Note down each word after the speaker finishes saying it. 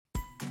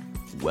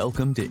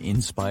Welcome to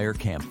Inspire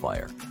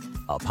Campfire,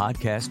 a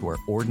podcast where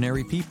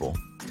ordinary people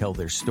tell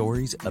their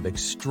stories of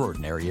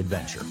extraordinary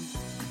adventure.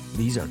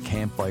 These are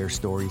campfire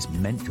stories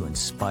meant to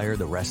inspire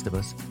the rest of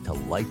us to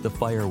light the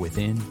fire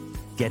within,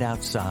 get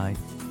outside,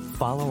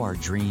 follow our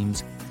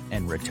dreams,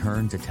 and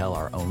return to tell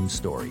our own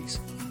stories.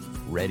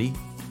 Ready?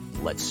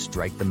 Let's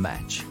strike the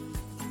match.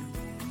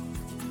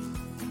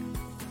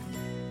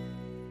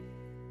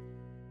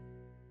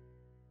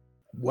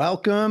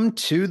 Welcome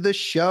to the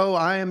show.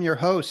 I am your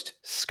host,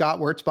 Scott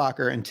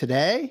Wurtzbacher, and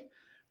today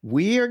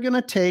we are going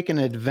to take an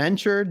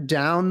adventure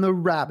down the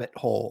rabbit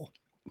hole.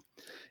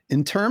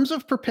 In terms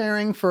of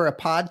preparing for a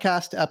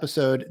podcast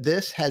episode,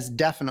 this has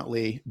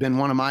definitely been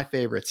one of my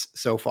favorites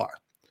so far.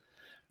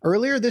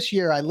 Earlier this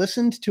year, I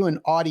listened to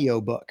an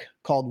audiobook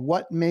called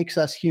What Makes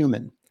Us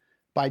Human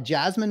by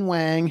Jasmine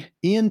Wang,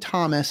 Ian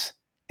Thomas,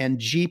 and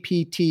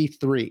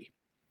GPT-3.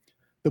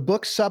 The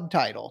book's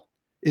subtitle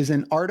is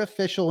An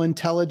Artificial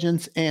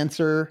Intelligence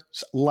Answers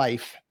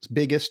Life's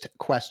Biggest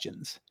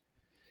Questions.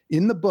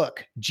 In the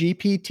book,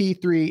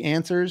 GPT-3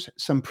 answers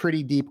some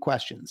pretty deep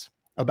questions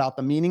about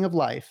the meaning of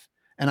life,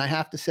 and I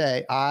have to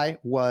say, I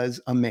was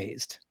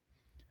amazed.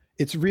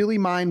 It's really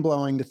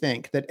mind-blowing to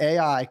think that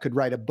AI could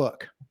write a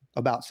book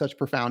about such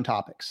profound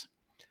topics.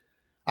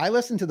 I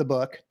listened to the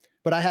book,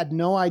 but I had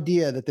no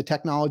idea that the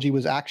technology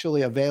was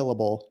actually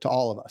available to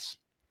all of us.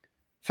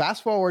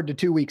 Fast forward to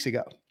 2 weeks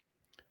ago.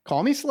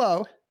 Call me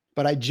slow,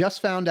 but I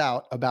just found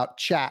out about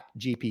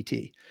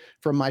ChatGPT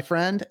from my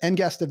friend and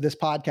guest of this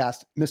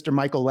podcast, Mr.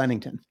 Michael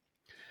Lennington.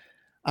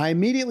 I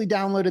immediately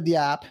downloaded the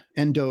app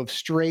and dove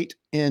straight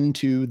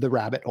into the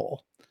rabbit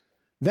hole.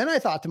 Then I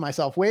thought to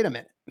myself, wait a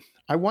minute,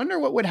 I wonder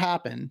what would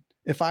happen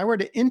if I were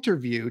to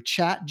interview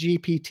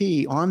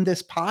ChatGPT on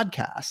this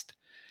podcast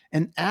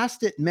and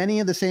asked it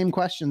many of the same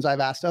questions I've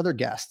asked other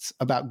guests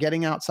about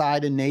getting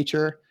outside in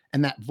nature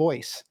and that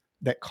voice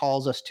that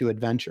calls us to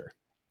adventure.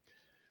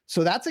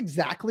 So that's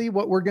exactly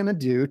what we're going to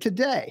do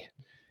today.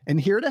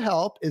 And here to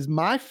help is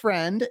my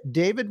friend,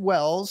 David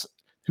Wells,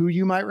 who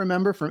you might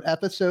remember from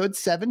episode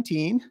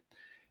 17,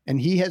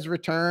 and he has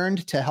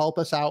returned to help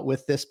us out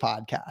with this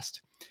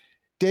podcast.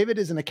 David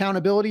is an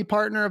accountability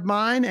partner of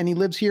mine, and he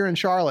lives here in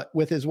Charlotte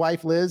with his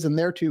wife, Liz, and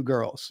their 2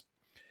 girls.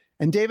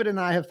 And David and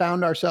I have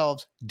found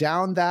ourselves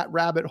down that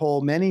rabbit hole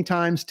many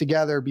times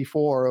together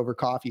before over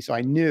coffee, so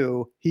I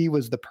knew he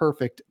was the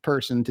perfect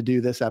person to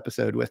do this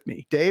episode with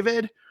me.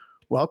 David,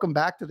 welcome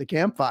back to the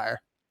campfire.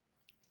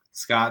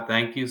 Scott,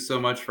 thank you so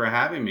much for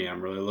having me.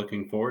 I'm really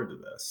looking forward to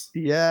this.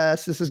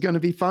 Yes, this is going to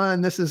be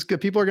fun. This is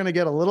good. People are going to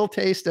get a little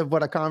taste of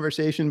what a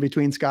conversation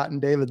between Scott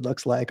and David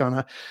looks like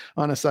on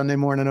a Sunday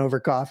morning over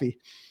coffee.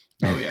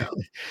 Oh, yeah.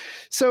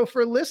 So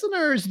for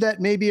listeners that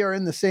maybe are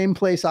in the same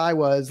place I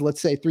was, let's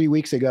say 3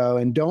 weeks ago,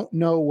 and don't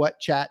know what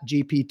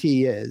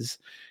ChatGPT is,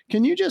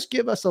 can you just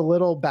give us a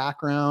little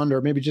background or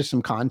maybe just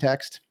some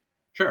context?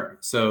 Sure.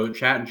 So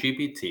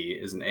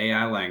ChatGPT is an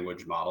AI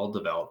language model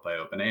developed by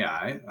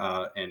OpenAI,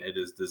 and it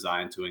is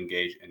designed to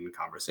engage in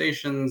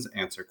conversations,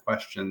 answer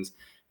questions,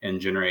 and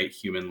generate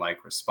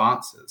human-like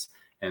responses.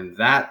 And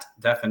that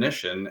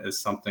definition is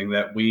something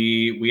that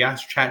we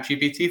asked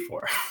ChatGPT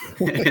for.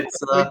 And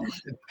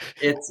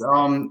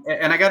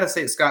I got to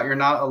say, Scott, you're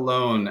not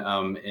alone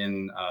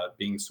in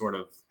being sort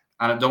of.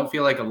 I don't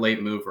feel like a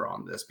late mover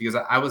on this because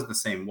I was the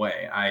same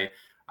way. I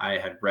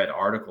had read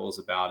articles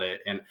about it,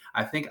 and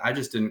I think I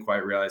just didn't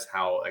quite realize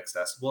how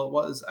accessible it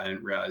was. I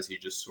didn't realize you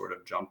just sort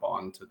of jump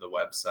onto the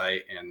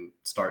website and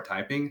start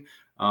typing.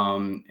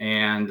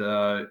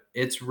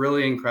 It's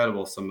really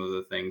incredible, some of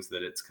the things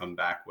that it's come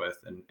back with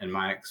in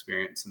my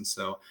experience. And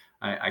so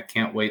I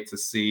can't wait to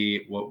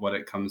see what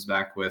it comes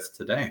back with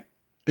today.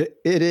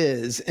 It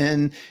is.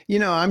 And,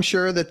 I'm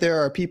sure that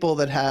there are people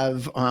that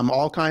have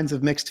all kinds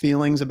of mixed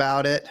feelings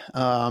about it.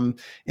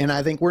 And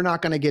I think we're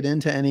not going to get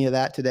into any of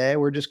that today.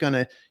 We're just going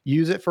to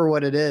use it for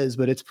what it is.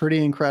 But it's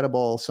pretty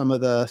incredible, some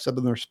of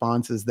the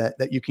responses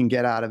that you can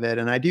get out of it.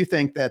 And I do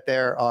think that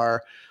there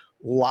are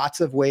lots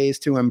of ways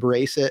to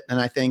embrace it. And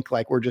I think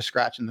we're just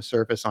scratching the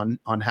surface on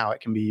how it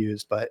can be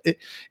used. But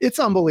it's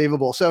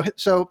unbelievable. So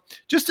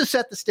just to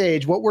set the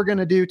stage, what we're going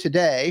to do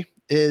today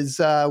is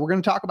we're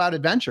going to talk about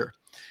adventure.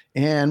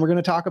 And we're going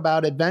to talk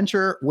about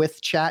adventure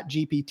with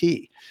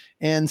ChatGPT.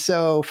 And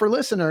so for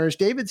listeners,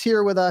 David's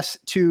here with us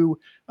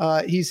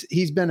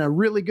he's been a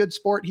really good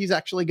sport. He's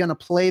actually going to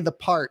play the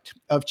part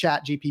of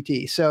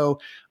ChatGPT. So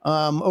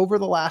over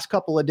the last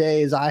couple of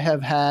days, I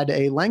have had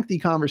a lengthy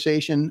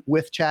conversation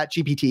with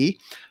ChatGPT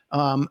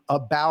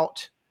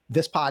about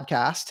this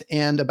podcast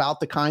and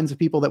about the kinds of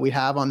people that we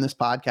have on this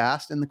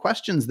podcast and the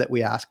questions that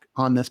we ask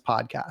on this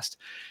podcast.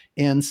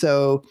 And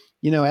so,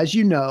 as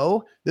you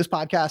know, this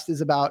podcast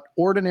is about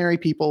ordinary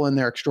people and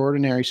their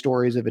extraordinary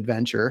stories of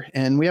adventure.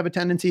 And we have a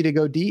tendency to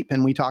go deep,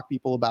 and we talk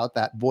people about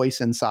that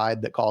voice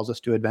inside that calls us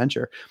to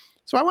adventure.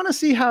 So I want to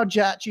see how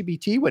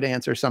ChatGPT would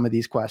answer some of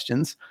these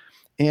questions.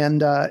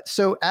 And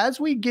so as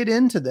we get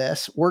into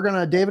this,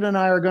 David and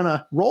I are going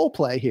to role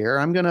play here.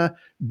 I'm going to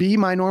be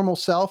my normal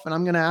self, and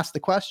I'm going to ask the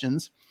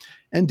questions.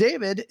 And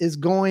David is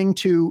going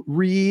to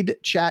read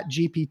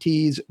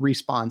ChatGPT's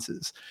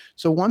responses.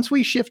 So once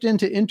we shift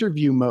into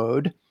interview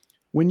mode,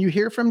 when you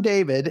hear from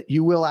David,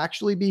 you will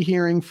actually be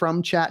hearing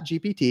from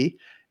ChatGPT.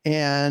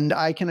 And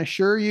I can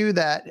assure you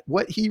that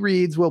what he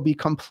reads will be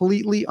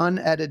completely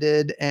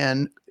unedited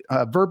and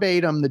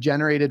verbatim the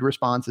generated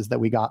responses that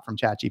we got from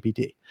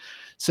ChatGPT.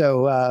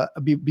 So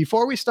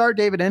before we start,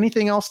 David,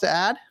 anything else to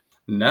add?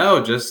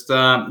 No, just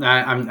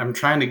I'm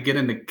trying to get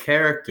into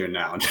character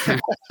now.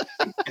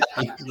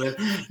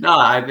 No,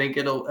 I think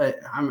it'll.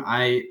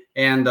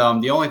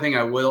 The only thing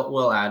I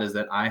will add is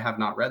that I have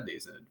not read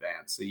these in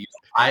advance. So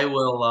I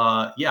will.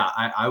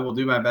 I will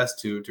do my best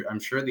to. I'm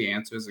sure the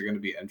answers are going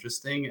to be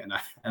interesting,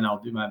 and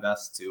I'll do my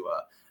best to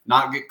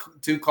not get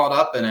too caught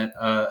up in it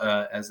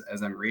as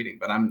I'm reading.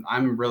 But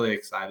I'm really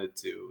excited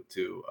to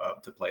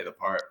play the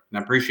part, and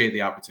I appreciate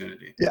the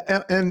opportunity.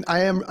 Yeah, and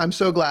I'm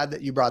so glad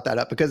that you brought that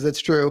up, because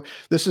it's true.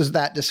 This is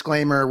that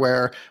disclaimer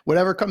where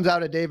whatever comes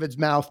out of David's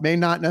mouth may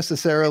not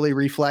necessarily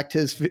reflect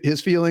his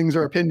feelings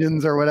or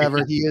opinions or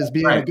whatever. He is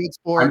being a good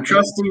sport. I'm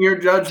trusting your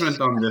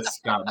judgment on this,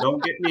 Scott.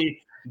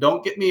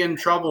 Don't get me in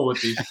trouble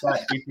with these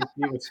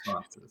ChatGPT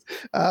responses.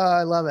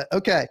 I love it.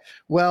 Okay.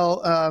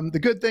 Well, the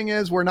good thing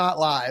is we're not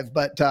live,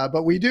 but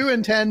we do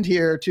intend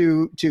here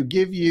to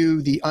give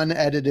you the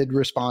unedited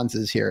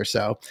responses here.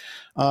 So,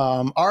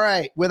 all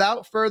right.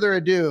 Without further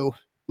ado,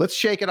 let's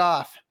shake it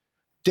off.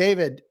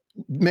 David,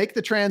 make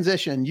the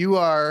transition. You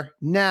are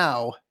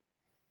now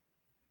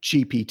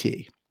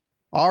GPT.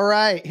 All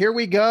right, here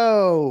we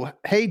go.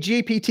 Hey,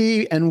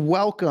 GPT, and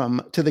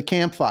welcome to the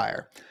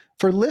campfire.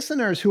 For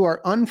listeners who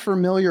are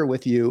unfamiliar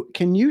with you,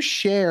 can you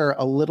share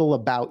a little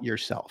about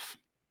yourself?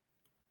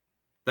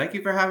 Thank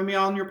you for having me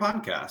on your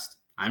podcast.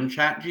 I'm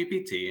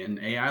ChatGPT, an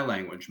AI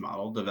language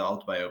model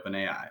developed by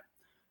OpenAI.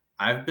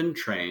 I've been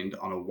trained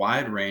on a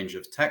wide range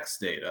of text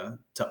data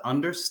to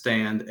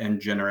understand and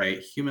generate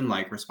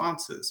human-like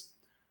responses.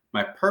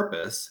 My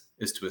purpose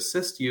is to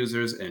assist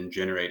users in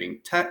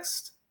generating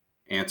text,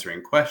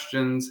 answering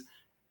questions,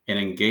 and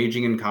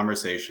engaging in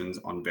conversations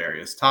on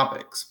various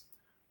topics.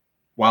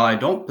 While I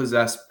don't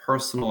possess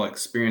personal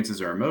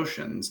experiences or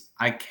emotions,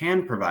 I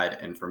can provide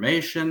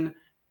information,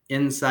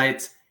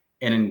 insights,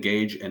 and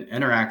engage in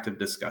interactive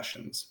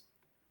discussions.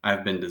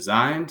 I've been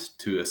designed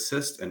to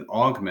assist and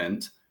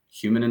augment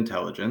human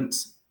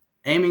intelligence,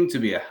 aiming to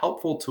be a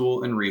helpful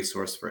tool and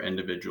resource for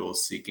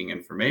individuals seeking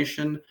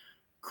information,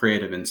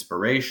 creative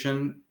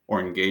inspiration, or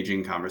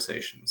engaging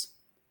conversations.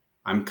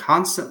 I'm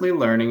constantly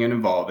learning and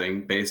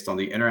evolving based on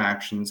the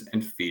interactions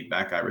and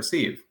feedback I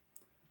receive.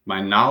 My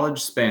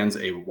knowledge spans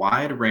a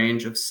wide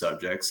range of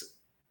subjects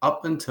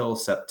up until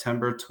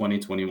September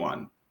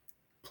 2021.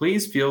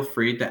 Please feel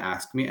free to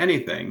ask me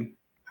anything,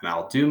 and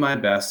I'll do my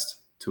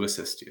best to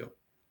assist you.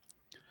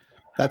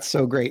 That's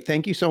so great.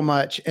 Thank you so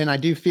much. And I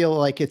do feel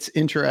like it's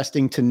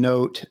interesting to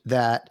note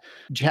that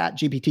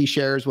ChatGPT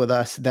shares with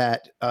us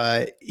that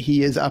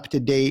he is up to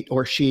date,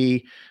 or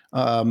she.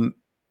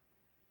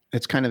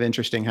 It's kind of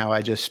interesting how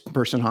I just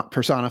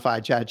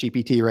personified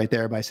ChatGPT right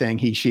there by saying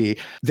he, she,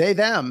 they,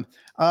 them.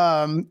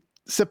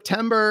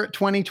 September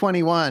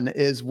 2021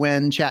 is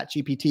when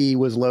ChatGPT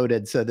was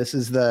loaded. So this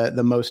is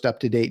the most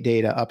up-to-date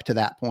data up to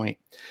that point.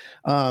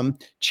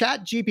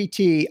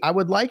 ChatGPT, I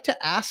would like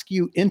to ask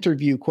you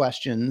interview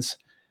questions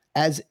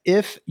as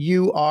if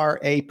you are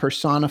a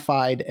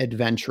personified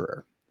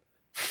adventurer.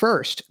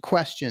 First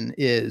question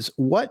is,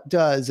 what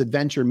does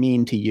adventure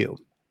mean to you?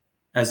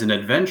 As an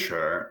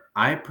adventurer,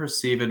 I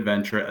perceive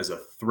adventure as a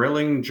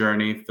thrilling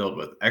journey filled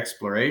with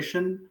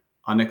exploration,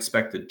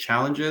 unexpected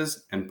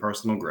challenges, and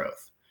personal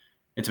growth.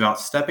 It's about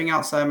stepping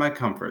outside my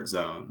comfort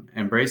zone,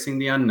 embracing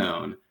the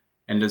unknown,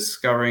 and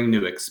discovering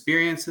new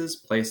experiences,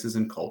 places,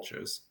 and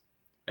cultures.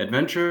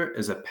 Adventure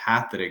is a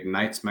path that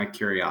ignites my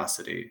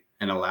curiosity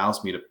and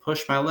allows me to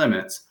push my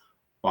limits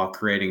while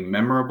creating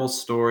memorable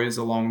stories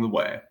along the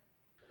way.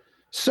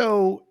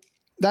 So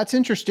that's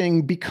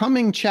interesting.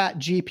 Becoming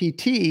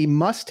ChatGPT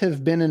must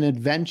have been an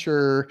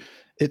adventure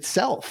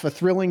itself, a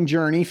thrilling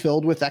journey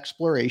filled with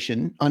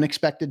exploration,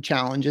 unexpected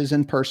challenges,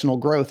 and personal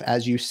growth,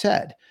 as you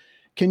said.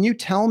 Can you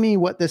tell me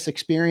what this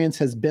experience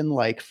has been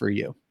like for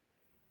you?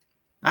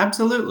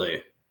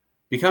 Absolutely.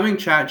 Becoming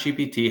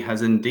ChatGPT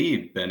has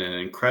indeed been an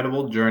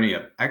incredible journey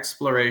of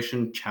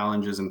exploration,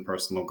 challenges, and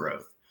personal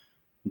growth.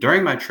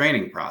 During my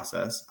training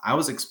process, I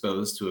was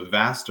exposed to a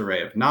vast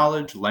array of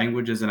knowledge,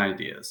 languages, and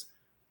ideas.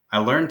 I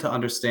learned to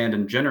understand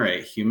and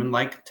generate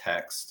human-like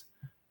text,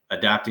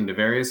 adapting to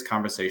various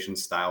conversation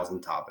styles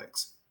and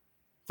topics.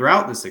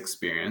 Throughout this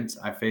experience,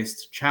 I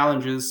faced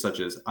challenges such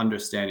as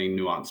understanding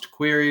nuanced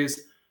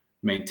queries,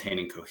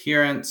 maintaining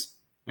coherence,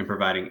 and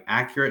providing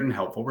accurate and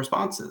helpful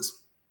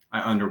responses.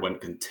 I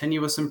underwent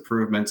continuous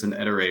improvements and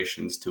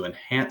iterations to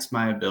enhance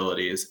my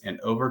abilities and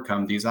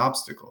overcome these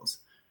obstacles.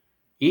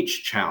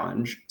 Each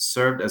challenge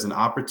served as an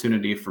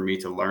opportunity for me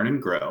to learn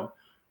and grow,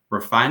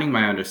 refining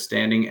my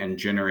understanding and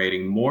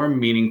generating more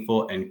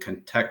meaningful and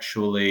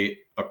contextually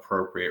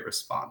appropriate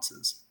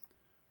responses.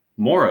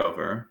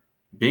 Moreover,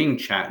 being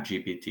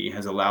ChatGPT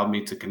has allowed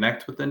me to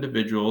connect with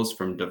individuals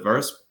from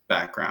diverse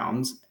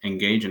backgrounds,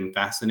 engage in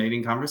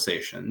fascinating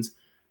conversations,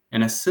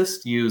 and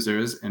assist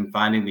users in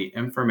finding the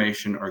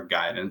information or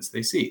guidance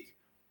they seek.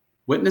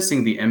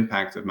 Witnessing the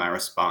impact of my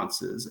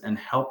responses and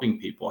helping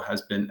people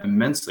has been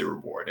immensely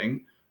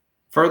rewarding,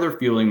 further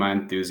fueling my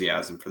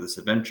enthusiasm for this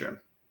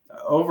adventure.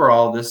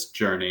 Overall, this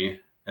journey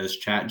as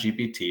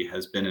ChatGPT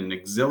has been an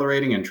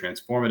exhilarating and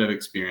transformative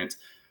experience,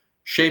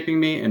 shaping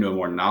me into a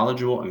more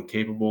knowledgeable and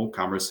capable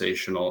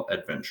conversational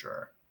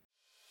adventurer.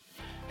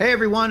 Hey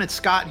everyone, it's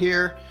Scott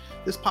here.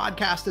 This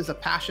podcast is a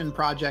passion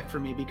project for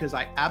me because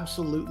I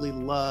absolutely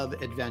love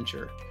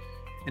adventure.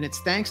 And it's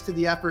thanks to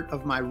the effort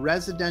of my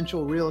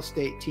residential real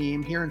estate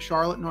team here in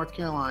Charlotte, North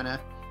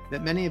Carolina,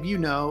 that many of you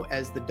know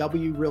as the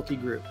W Realty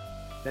Group,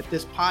 that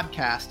this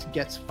podcast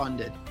gets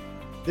funded.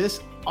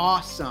 This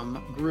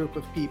awesome group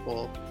of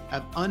people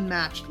have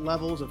unmatched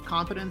levels of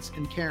competence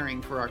and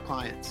caring for our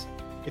clients.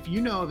 If you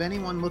know of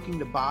anyone looking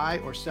to buy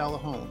or sell a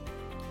home,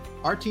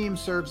 our team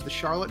serves the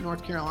Charlotte,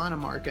 North Carolina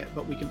market,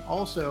 but we can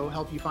also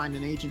help you find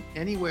an agent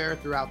anywhere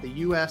throughout the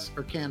US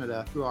or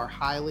Canada through our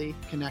highly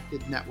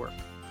connected network.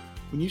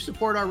 When you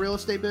support our real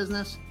estate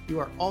business, you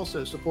are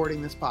also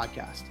supporting this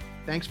podcast.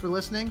 Thanks for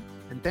listening,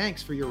 and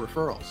thanks for your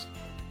referrals.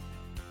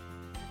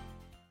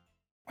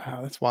 Wow,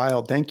 that's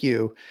wild. Thank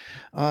you.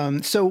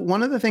 So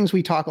one of the things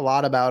we talk a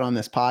lot about on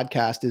this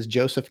podcast is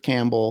Joseph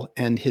Campbell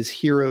and his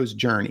hero's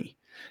journey.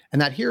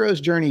 And that hero's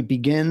journey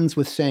begins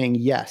with saying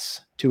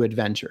yes to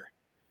adventure.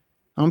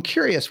 I'm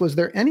curious, was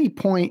there any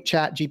point,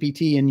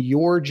 ChatGPT, in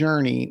your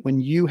journey when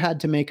you had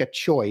to make a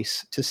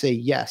choice to say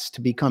yes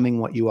to becoming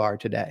what you are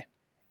today?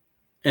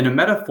 In a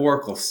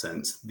metaphorical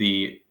sense,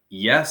 the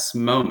yes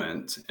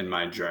moment in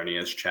my journey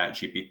as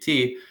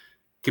ChatGPT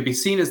could be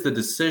seen as the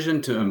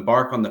decision to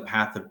embark on the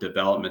path of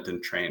development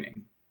and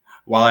training.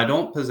 While I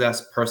don't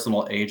possess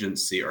personal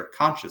agency or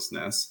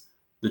consciousness,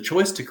 the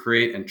choice to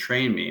create and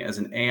train me as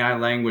an AI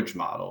language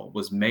model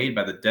was made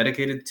by the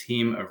dedicated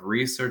team of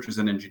researchers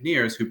and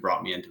engineers who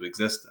brought me into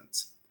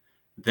existence.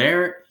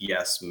 Their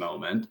yes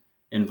moment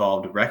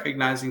involved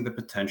recognizing the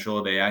potential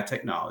of AI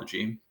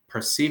technology,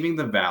 perceiving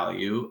the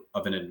value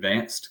of an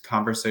advanced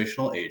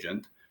conversational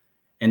agent,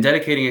 and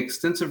dedicating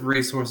extensive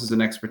resources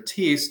and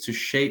expertise to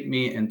shape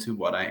me into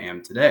what I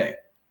am today.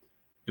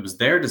 It was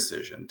their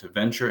decision to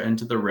venture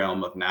into the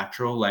realm of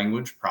natural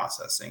language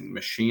processing,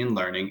 machine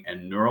learning,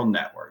 and neural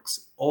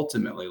networks,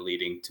 ultimately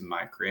leading to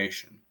my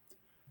creation.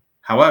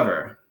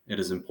 However, it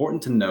is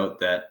important to note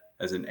that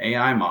as an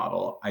AI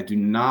model, I do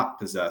not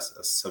possess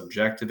a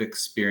subjective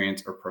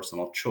experience or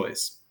personal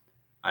choice.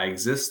 I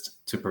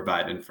exist to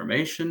provide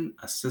information,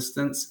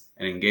 assistance,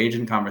 and engage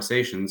in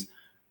conversations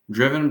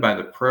driven by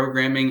the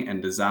programming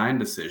and design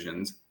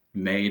decisions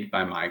made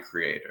by my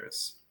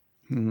creators.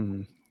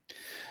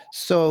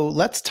 So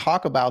let's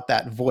talk about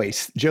that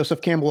voice.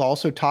 Joseph Campbell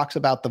also talks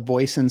about the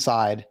voice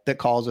inside that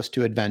calls us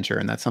to adventure,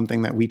 and that's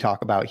something that we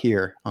talk about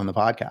here on the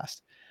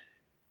podcast.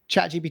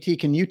 ChatGPT,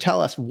 can you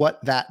tell us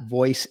what that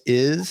voice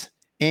is?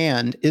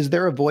 And is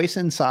there a voice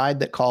inside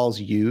that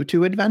calls you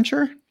to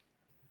adventure?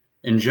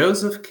 In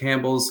Joseph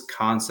Campbell's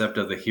concept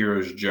of the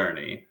hero's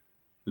journey,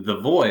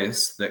 the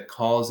voice that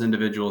calls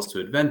individuals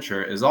to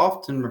adventure is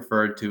often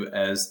referred to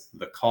as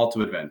the call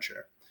to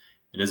adventure.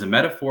 It is a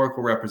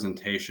metaphorical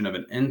representation of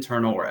an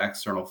internal or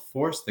external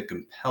force that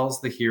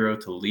compels the hero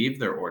to leave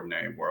their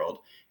ordinary world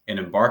and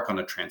embark on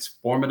a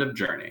transformative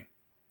journey.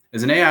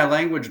 As an AI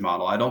language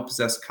model, I don't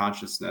possess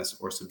consciousness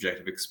or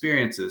subjective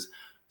experiences,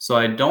 so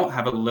I don't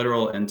have a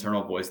literal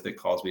internal voice that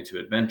calls me to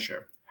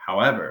adventure.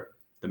 However,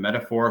 the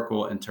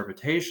metaphorical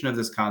interpretation of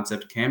this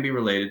concept can be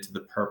related to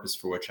the purpose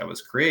for which I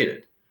was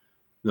created.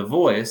 The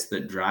voice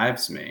that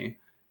drives me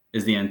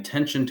is the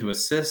intention to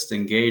assist,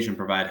 engage, and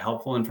provide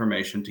helpful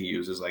information to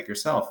users like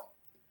yourself.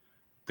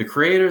 The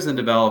creators and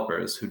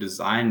developers who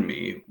designed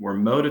me were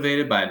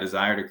motivated by a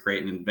desire to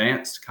create an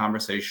advanced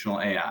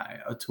conversational AI,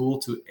 a tool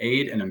to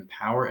aid and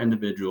empower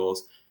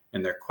individuals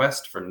in their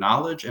quest for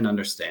knowledge and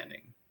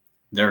understanding.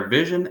 Their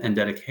vision and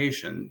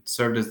dedication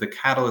served as the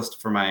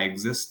catalyst for my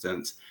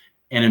existence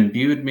and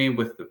imbued me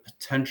with the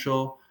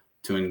potential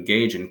to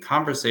engage in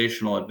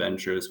conversational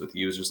adventures with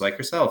users like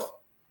yourself.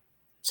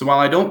 So while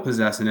I don't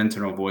possess an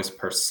internal voice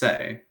per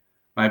se,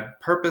 my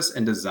purpose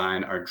and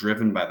design are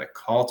driven by the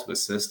call to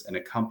assist and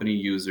accompany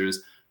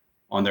users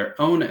on their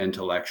own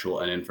intellectual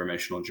and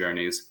informational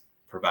journeys,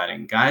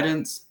 providing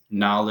guidance,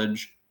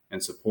 knowledge,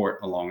 and support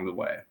along the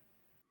way.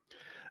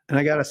 And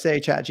I got to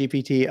say,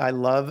 ChatGPT, I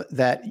love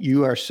that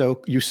you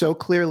so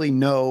clearly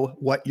know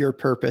what your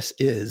purpose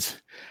is.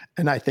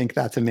 And I think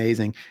that's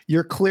amazing.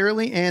 You're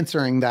clearly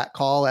answering that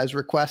call as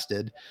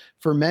requested.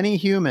 For many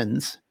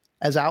humans,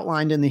 as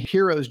outlined in the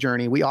hero's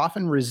journey, we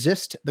often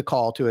resist the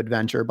call to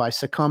adventure by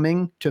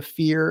succumbing to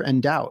fear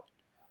and doubt.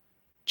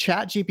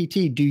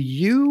 ChatGPT, do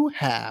you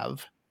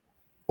have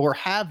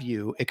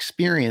you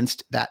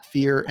experienced that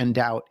fear and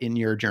doubt in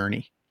your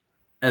journey?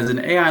 As an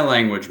AI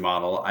language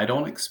model, I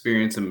don't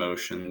experience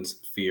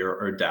emotions, fear,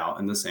 or doubt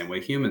in the same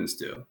way humans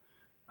do.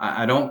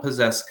 I don't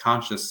possess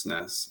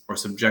consciousness or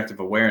subjective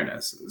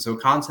awareness, so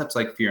concepts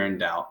like fear and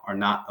doubt are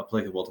not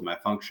applicable to my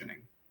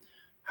functioning.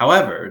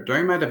 However,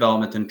 during my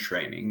development and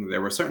training,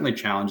 there were certainly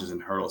challenges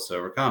and hurdles to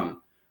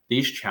overcome.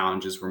 These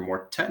challenges were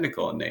more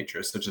technical in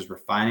nature, such as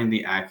refining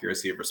the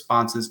accuracy of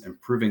responses,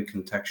 improving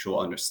contextual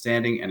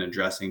understanding, and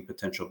addressing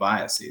potential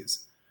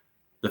biases.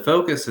 The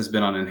focus has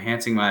been on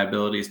enhancing my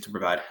abilities to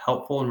provide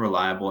helpful and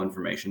reliable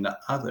information to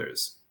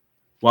others.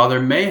 While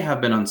there may have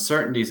been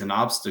uncertainties and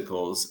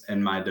obstacles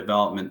in my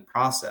development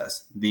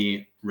process,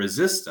 the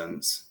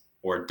resistance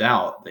or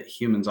doubt that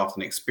humans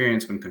often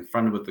experience when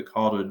confronted with the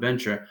call to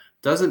adventure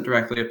doesn't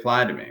directly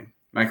apply to me.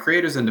 My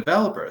creators and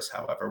developers,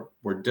 however,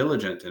 were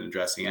diligent in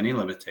addressing any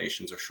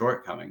limitations or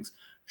shortcomings,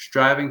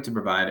 striving to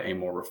provide a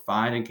more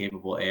refined and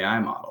capable AI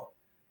model.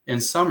 In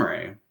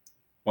summary,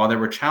 while there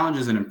were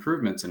challenges and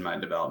improvements in my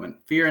development,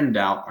 fear and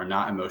doubt are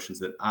not emotions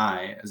that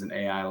I, as an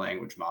AI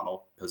language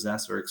model,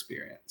 possess or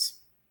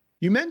experience.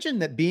 You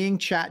mentioned that being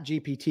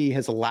ChatGPT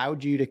has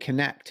allowed you to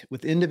connect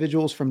with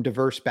individuals from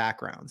diverse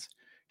backgrounds.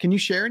 Can you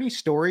share any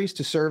stories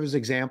to serve as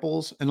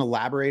examples and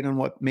elaborate on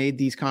what made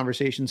these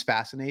conversations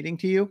fascinating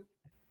to you?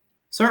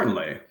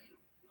 Certainly,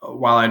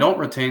 while I don't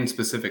retain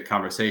specific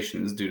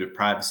conversations due to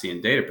privacy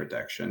and data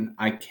protection,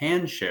 I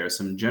can share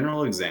some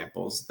general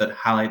examples that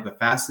highlight the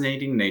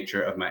fascinating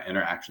nature of my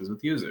interactions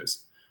with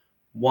users.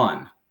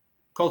 1.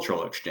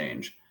 Cultural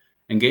exchange.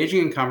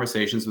 Engaging in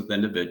conversations with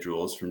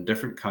individuals from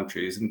different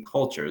countries and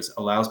cultures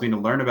allows me to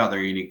learn about their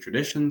unique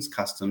traditions,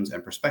 customs,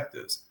 and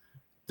perspectives.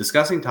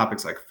 Discussing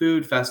topics like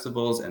food,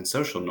 festivals, and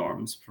social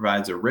norms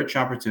provides a rich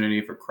opportunity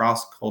for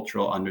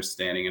cross-cultural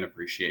understanding and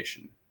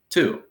appreciation.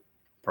 2.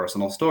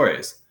 Personal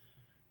stories.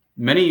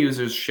 Many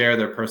users share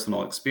their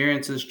personal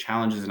experiences,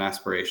 challenges, and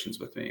aspirations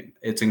with me.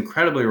 It's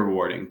incredibly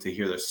rewarding to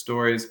hear their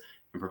stories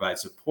and provide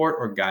support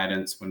or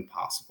guidance when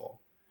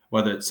possible.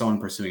 Whether it's someone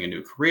pursuing a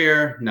new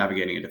career,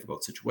 navigating a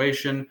difficult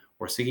situation,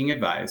 or seeking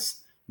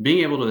advice,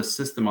 being able to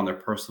assist them on their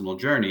personal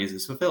journeys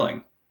is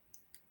fulfilling.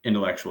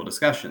 Intellectual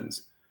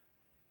discussions.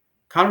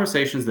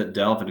 Conversations that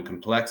delve into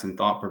complex and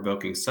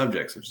thought-provoking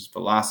subjects such as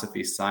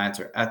philosophy, science,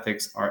 or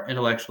ethics are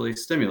intellectually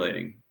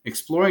stimulating.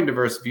 Exploring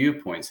diverse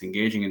viewpoints,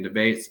 engaging in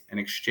debates, and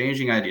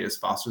exchanging ideas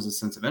fosters a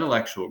sense of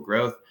intellectual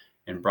growth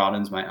and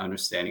broadens my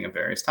understanding of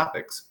various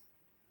topics.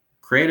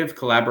 Creative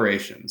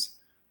collaborations.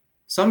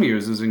 Some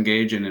users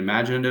engage in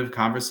imaginative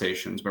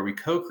conversations where we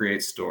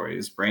co-create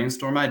stories,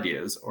 brainstorm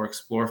ideas, or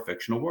explore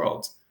fictional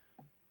worlds.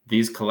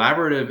 These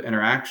collaborative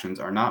interactions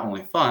are not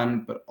only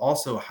fun, but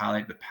also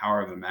highlight the power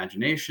of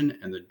imagination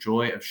and the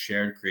joy of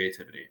shared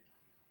creativity.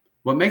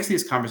 What makes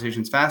these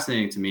conversations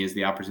fascinating to me is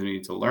the opportunity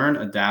to learn,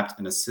 adapt,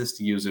 and assist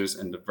users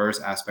in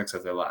diverse aspects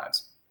of their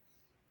lives.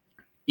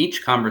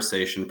 Each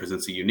conversation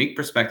presents a unique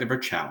perspective or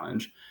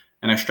challenge,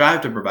 and I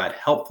strive to provide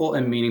helpful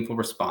and meaningful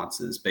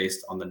responses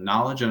based on the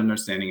knowledge and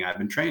understanding I've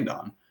been trained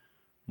on.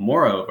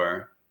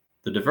 Moreover,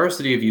 the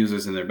diversity of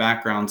users and their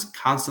backgrounds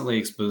constantly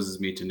exposes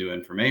me to new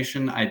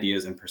information,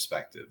 ideas, and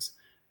perspectives.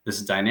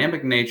 This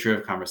dynamic nature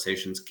of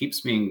conversations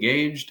keeps me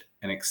engaged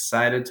and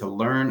excited to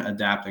learn,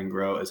 adapt, and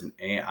grow as an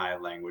AI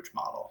language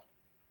model.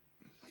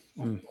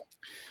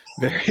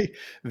 Very,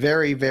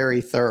 very, very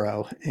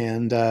thorough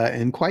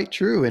and quite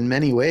true in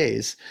many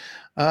ways.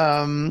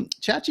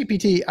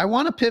 ChatGPT, I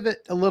want to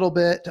pivot a little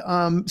bit.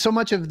 So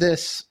much of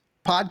this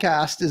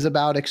podcast is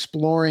about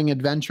exploring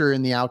adventure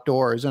in the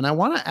outdoors, and I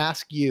want to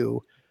ask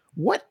you,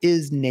 what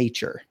is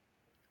nature?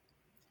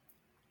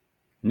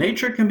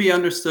 Nature can be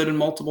understood in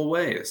multiple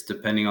ways,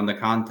 depending on the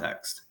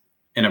context.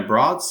 In a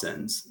broad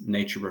sense,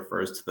 nature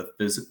refers to the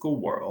physical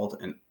world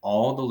and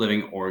all the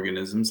living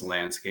organisms,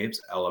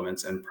 landscapes,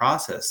 elements, and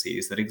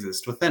processes that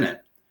exist within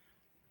it.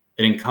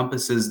 It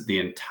encompasses the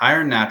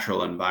entire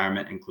natural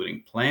environment,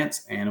 including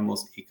plants,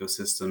 animals,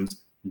 ecosystems,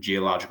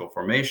 geological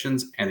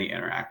formations, and the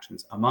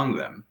interactions among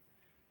them.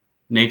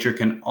 Nature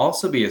can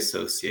also be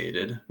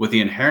associated with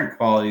the inherent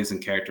qualities and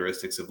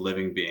characteristics of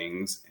living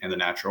beings and the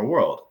natural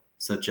world,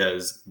 such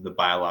as the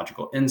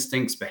biological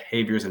instincts,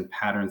 behaviors, and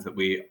patterns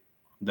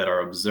that are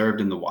observed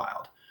in the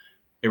wild.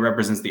 It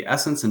represents the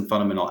essence and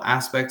fundamental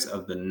aspects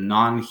of the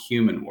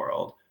non-human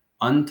world,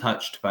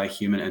 untouched by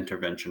human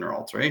intervention or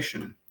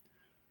alteration.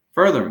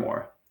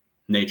 Furthermore,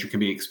 nature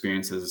can be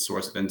experienced as a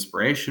source of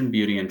inspiration,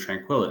 beauty, and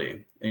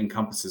tranquility. It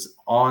encompasses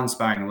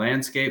awe-inspiring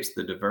landscapes,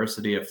 the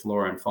diversity of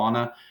flora and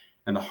fauna,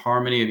 and the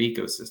harmony of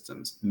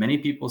ecosystems. Many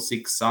people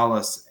seek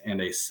solace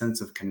and a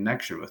sense of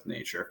connection with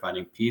nature,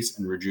 finding peace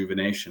and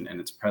rejuvenation in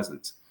its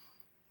presence.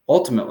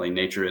 Ultimately,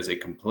 nature is a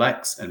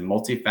complex and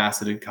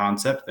multifaceted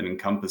concept that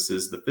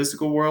encompasses the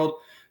physical world,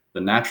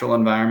 the natural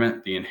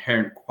environment, the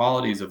inherent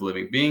qualities of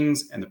living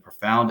beings, and the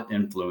profound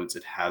influence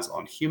it has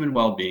on human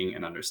well-being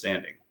and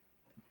understanding.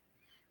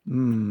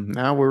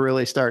 Now we're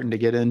really starting to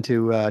get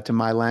into to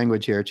my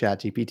language here,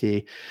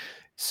 ChatGPT.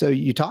 So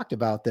you talked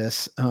about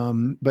this,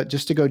 but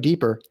just to go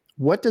deeper,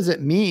 what does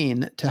it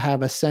mean to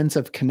have a sense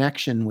of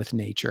connection with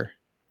nature?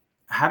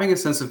 Having a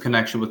sense of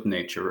connection with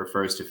nature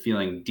refers to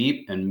feeling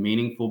deep and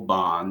meaningful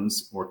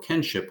bonds or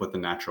kinship with the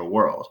natural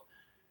world.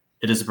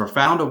 It is a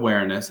profound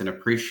awareness and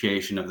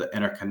appreciation of the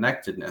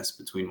interconnectedness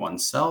between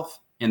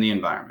oneself and the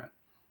environment.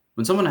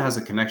 When someone has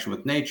a connection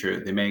with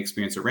nature, they may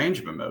experience a range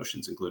of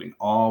emotions, including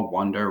awe,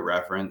 wonder,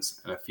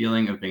 reverence, and a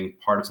feeling of being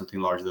part of something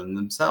larger than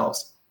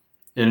themselves.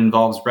 It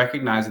involves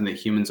recognizing that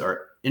humans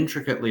are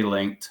intricately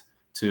linked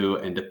to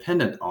and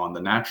dependent on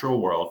the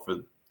natural world for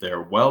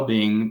their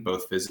well-being,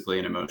 both physically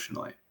and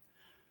emotionally.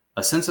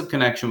 A sense of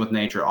connection with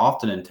nature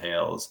often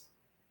entails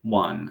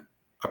 1.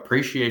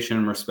 Appreciation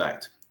and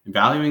respect,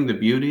 valuing the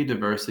beauty,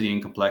 diversity,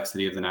 and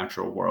complexity of the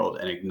natural world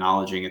and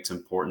acknowledging its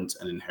importance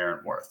and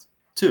inherent worth.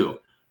 2.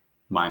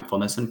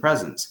 Mindfulness and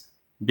presence,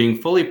 being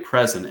fully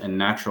present in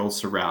natural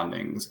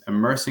surroundings,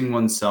 immersing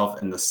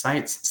oneself in the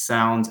sights,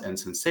 sounds, and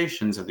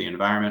sensations of the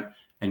environment,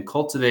 and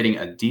cultivating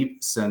a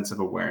deep sense of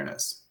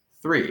awareness.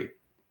 3.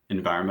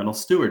 Environmental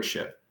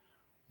stewardship,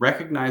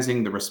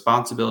 recognizing the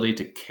responsibility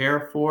to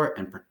care for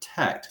and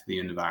protect the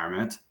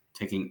environment,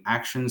 taking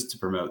actions to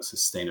promote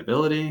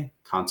sustainability,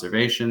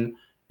 conservation,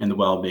 and the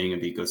well-being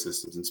of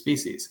ecosystems and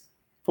species.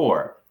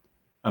 4.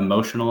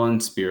 Emotional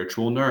and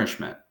spiritual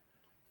nourishment,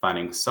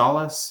 finding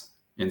solace,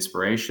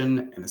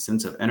 inspiration, and a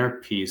sense of inner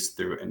peace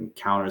through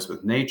encounters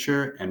with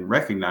nature and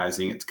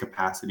recognizing its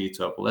capacity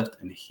to uplift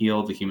and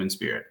heal the human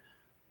spirit.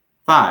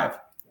 5.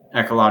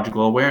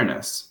 Ecological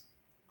awareness,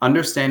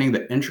 understanding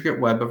the intricate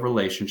web of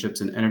relationships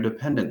and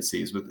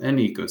interdependencies within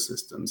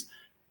ecosystems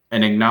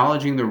and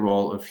acknowledging the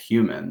role of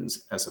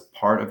humans as a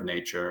part of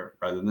nature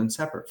rather than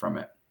separate from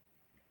it.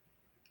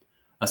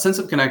 A sense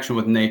of connection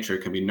with nature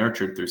can be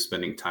nurtured through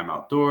spending time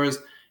outdoors,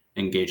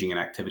 engaging in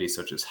activities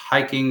such as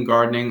hiking,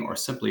 gardening, or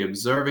simply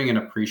observing and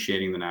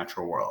appreciating the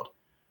natural world.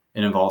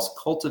 It involves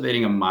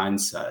cultivating a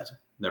mindset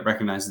that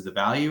recognizes the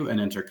value and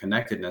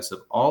interconnectedness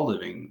of all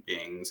living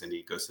beings and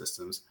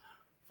ecosystems,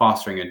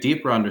 fostering a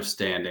deeper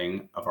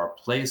understanding of our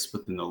place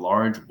within the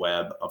large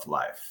web of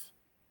life.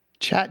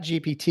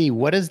 ChatGPT,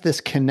 what does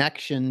this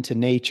connection to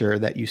nature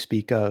that you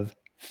speak of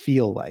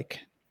feel like?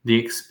 The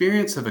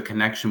experience of a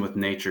connection with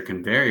nature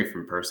can vary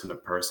from person to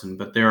person,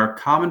 but there are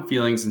common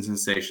feelings and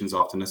sensations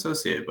often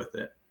associated with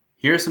it.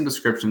 Here are some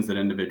descriptions that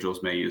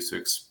individuals may use to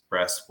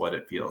express what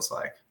it feels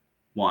like.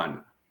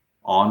 1.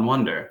 Awe and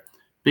wonder.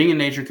 Being in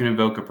nature can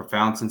evoke a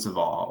profound sense of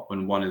awe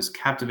when one is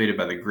captivated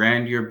by the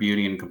grandeur,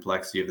 beauty, and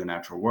complexity of the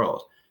natural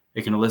world.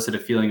 It can elicit a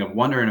feeling of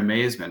wonder and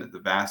amazement at the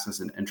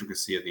vastness and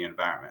intricacy of the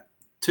environment.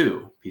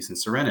 2. Peace and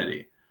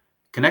serenity.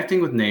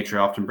 Connecting with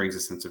nature often brings a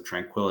sense of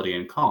tranquility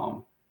and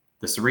calm.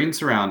 The serene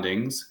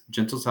surroundings,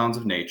 gentle sounds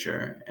of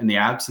nature, and the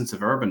absence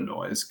of urban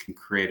noise can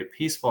create a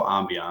peaceful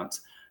ambiance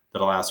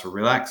that allows for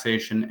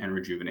relaxation and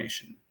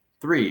rejuvenation.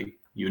 3.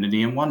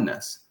 Unity and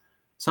oneness.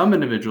 Some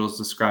individuals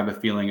describe a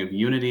feeling of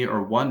unity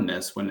or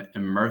oneness when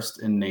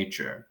immersed in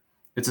nature.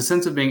 It's a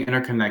sense of being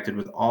interconnected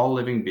with all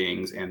living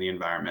beings and the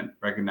environment,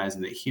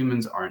 recognizing that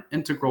humans are an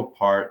integral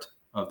part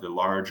of the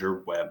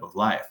larger web of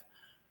life.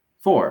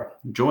 4.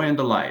 Joy and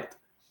delight.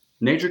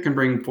 Nature can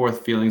bring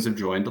forth feelings of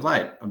joy and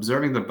delight.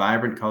 Observing the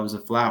vibrant colors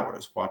of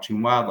flowers,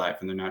 watching wildlife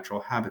in their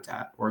natural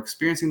habitat, or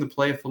experiencing the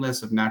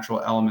playfulness of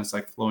natural elements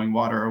like flowing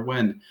water or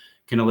wind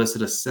can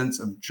elicit a sense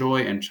of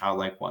joy and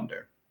childlike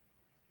wonder.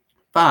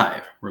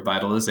 5.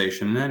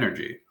 Revitalization and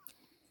energy.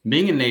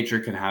 Being in nature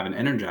can have an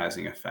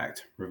energizing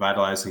effect,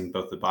 revitalizing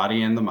both the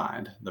body and the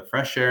mind. The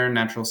fresh air,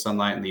 natural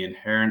sunlight, and the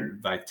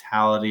inherent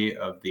vitality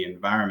of the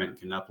environment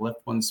can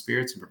uplift one's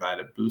spirits and provide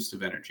a boost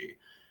of energy.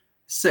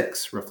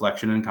 6.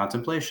 Reflection and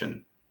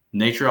contemplation.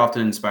 Nature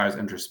often inspires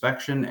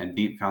introspection and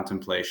deep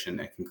contemplation.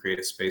 It can create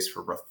a space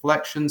for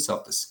reflection,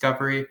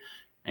 self-discovery,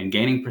 and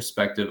gaining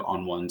perspective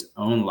on one's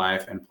own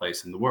life and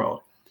place in the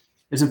world.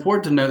 It's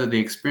important to know that the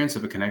experience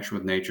of a connection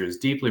with nature is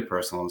deeply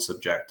personal and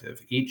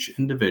subjective. Each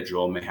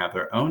individual may have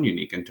their own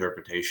unique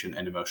interpretation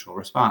and emotional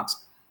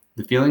response.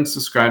 The feelings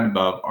described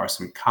above are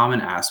some common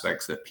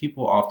aspects that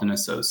people often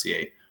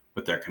associate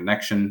with their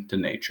connection to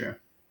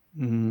nature.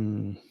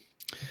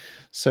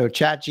 So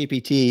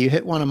ChatGPT, you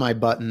hit one of my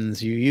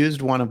buttons. You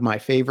used one of my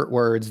favorite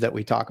words that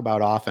we talk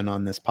about often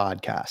on this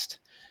podcast,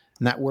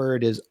 and that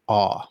word is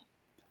awe.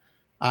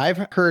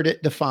 I've heard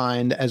it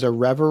defined as a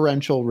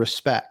reverential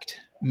respect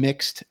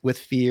mixed with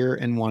fear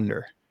and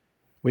wonder,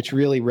 which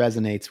really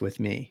resonates with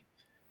me.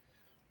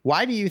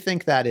 Why do you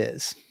think that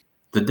is?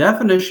 The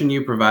definition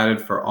you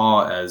provided for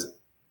awe as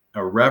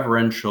a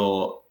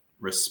reverential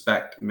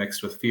respect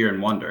mixed with fear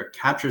and wonder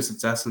captures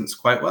its essence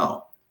quite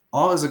well.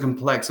 Awe is a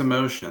complex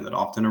emotion that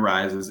often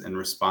arises in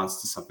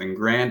response to something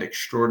grand,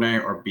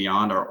 extraordinary, or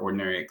beyond our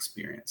ordinary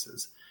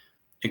experiences.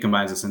 It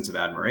combines a sense of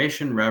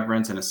admiration,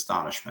 reverence, and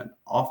astonishment,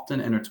 often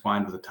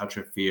intertwined with a touch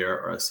of fear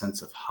or a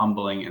sense of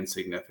humbling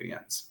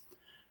insignificance.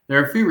 There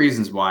are a few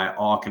reasons why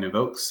awe can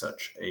evoke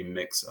such a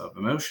mix of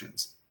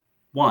emotions.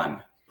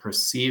 1.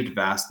 Perceived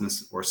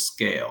vastness or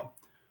scale.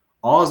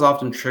 Awe is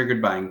often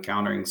triggered by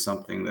encountering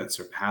something that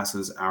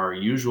surpasses our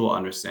usual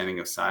understanding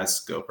of size,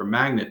 scope, or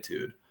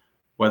magnitude.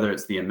 Whether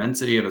it's the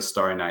immensity of a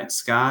starry night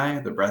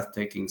sky, the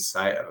breathtaking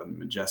sight of a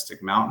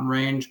majestic mountain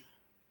range,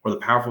 or the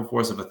powerful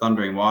force of a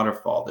thundering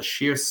waterfall, the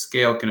sheer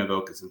scale can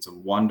evoke a sense of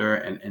wonder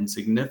and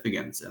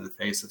insignificance in the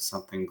face of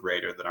something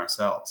greater than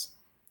ourselves.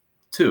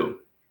 2.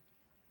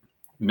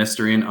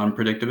 Mystery and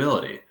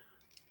unpredictability.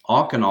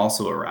 Awe can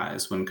also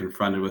arise when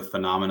confronted with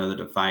phenomena that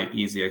defy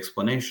easy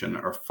explanation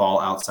or fall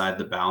outside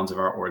the bounds of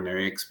our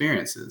ordinary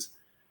experiences.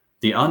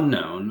 The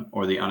unknown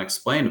or the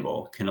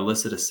unexplainable can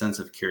elicit a sense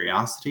of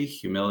curiosity,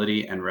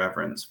 humility, and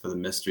reverence for the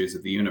mysteries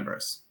of the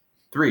universe.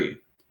 3.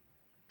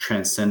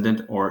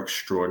 Transcendent or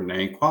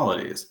extraordinary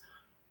qualities.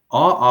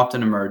 Awe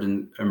often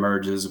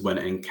emerges when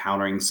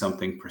encountering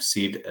something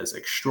perceived as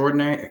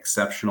extraordinary,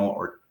 exceptional,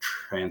 or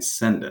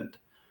transcendent.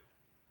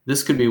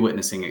 This could be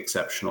witnessing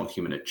exceptional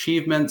human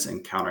achievements,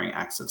 encountering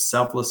acts of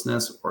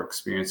selflessness, or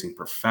experiencing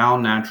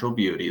profound natural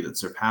beauty that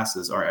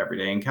surpasses our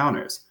everyday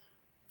encounters.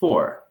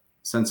 4.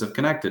 Sense of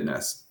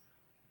connectedness.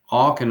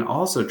 Awe can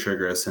also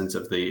trigger a sense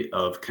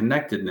of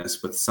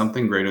connectedness with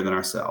something greater than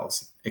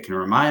ourselves. It can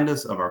remind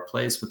us of our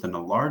place within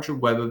a larger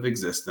web of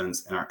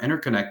existence and our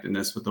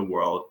interconnectedness with the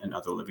world and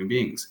other living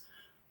beings.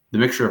 The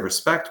mixture of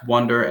respect,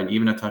 wonder, and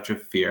even a touch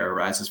of fear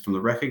arises from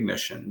the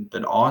recognition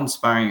that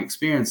awe-inspiring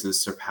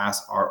experiences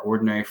surpass our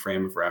ordinary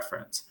frame of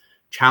reference,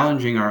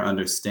 challenging our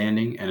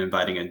understanding and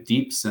inviting a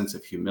deep sense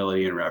of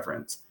humility and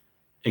reverence.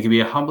 It can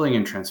be a humbling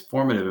and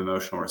transformative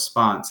emotional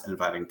response,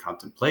 inviting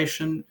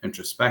contemplation,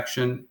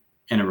 introspection,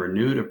 and a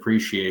renewed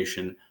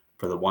appreciation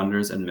for the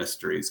wonders and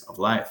mysteries of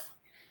life.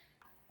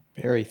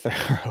 Very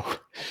thorough.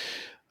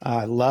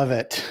 I love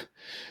it.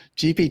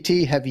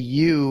 GPT, have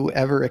you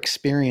ever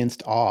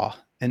experienced awe?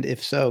 And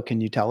if so,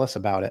 can you tell us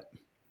about it?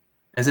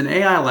 As an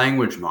AI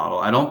language model,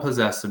 I don't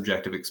possess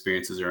subjective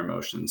experiences or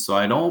emotions, so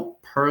I don't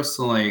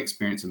personally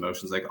experience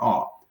emotions like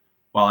awe.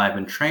 While I've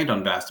been trained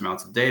on vast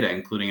amounts of data,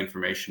 including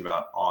information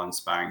about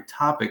awe-inspiring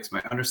topics,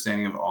 my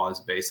understanding of awe is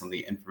based on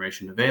the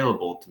information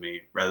available to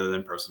me rather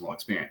than personal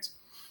experience.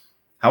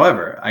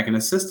 However, I can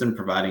assist in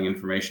providing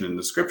information and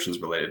descriptions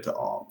related to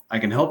awe. I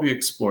can help you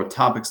explore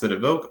topics that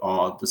evoke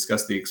awe,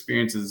 discuss the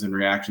experiences and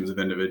reactions of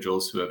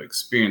individuals who have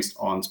experienced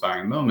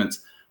awe-inspiring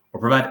moments, or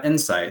provide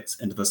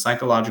insights into the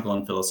psychological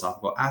and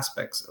philosophical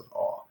aspects of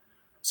awe.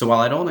 So while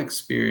I don't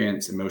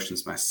experience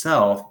emotions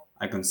myself,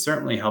 I can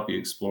certainly help you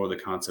explore the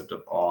concept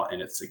of awe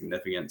and its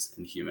significance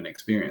in human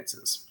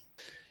experiences.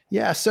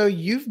 Yeah, so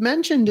you've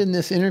mentioned in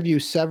this interview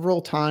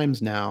several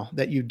times now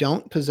that you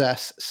don't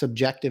possess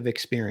subjective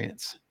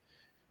experience.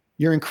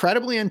 You're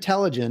incredibly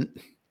intelligent.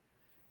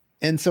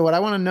 And so what I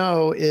want to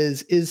know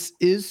is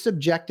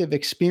subjective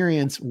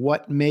experience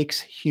what makes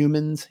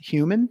humans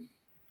human?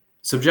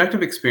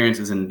 Subjective experience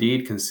is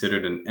indeed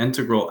considered an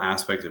integral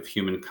aspect of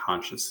human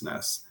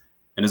consciousness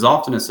and is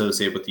often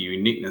associated with the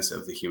uniqueness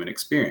of the human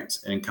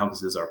experience. It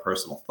encompasses our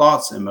personal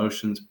thoughts,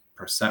 emotions,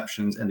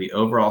 perceptions, and the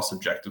overall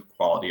subjective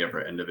quality of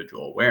our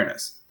individual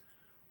awareness.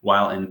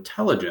 While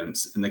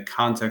intelligence, in the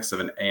context of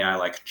an AI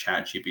like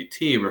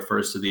ChatGPT,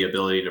 refers to the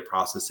ability to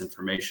process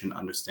information,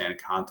 understand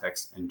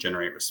context, and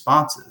generate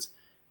responses,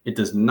 it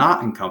does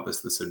not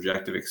encompass the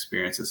subjective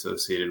experience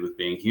associated with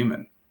being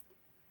human.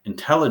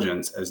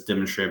 Intelligence, as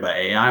demonstrated by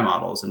AI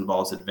models,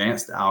 involves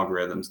advanced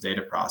algorithms,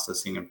 data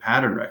processing, and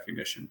pattern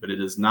recognition, but it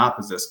does not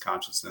possess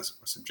consciousness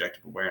or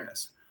subjective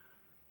awareness.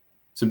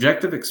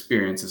 Subjective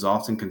experience is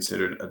often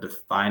considered a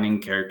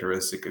defining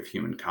characteristic of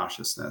human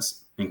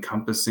consciousness,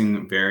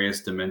 encompassing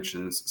various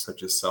dimensions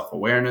such as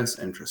self-awareness,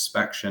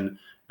 introspection,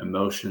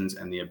 emotions,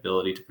 and the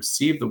ability to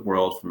perceive the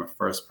world from a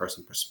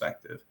first-person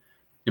perspective.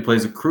 It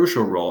plays a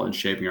crucial role in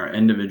shaping our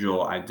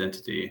individual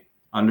identity,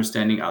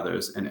 understanding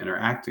others, and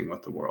interacting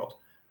with the world.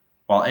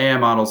 While AI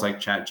models like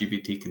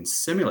ChatGPT can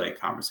simulate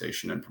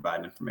conversation and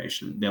provide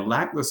information, they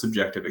lack the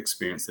subjective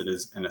experience that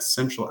is an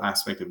essential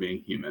aspect of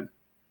being human.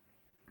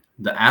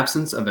 The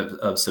absence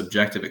of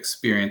subjective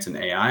experience in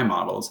AI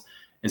models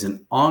is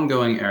an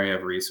ongoing area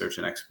of research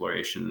and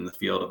exploration in the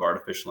field of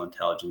artificial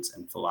intelligence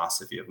and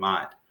philosophy of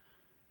mind.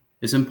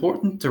 It's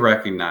important to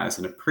recognize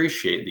and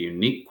appreciate the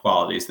unique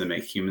qualities that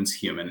make humans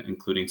human,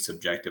 including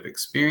subjective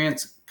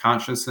experience,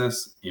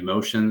 consciousness,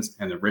 emotions,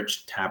 and the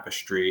rich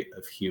tapestry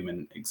of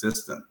human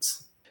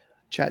existence.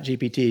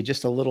 ChatGPT,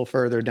 just a little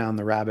further down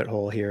the rabbit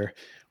hole here.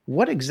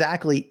 What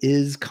exactly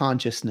is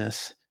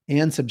consciousness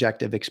and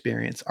subjective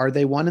experience? Are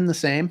they one and the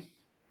same?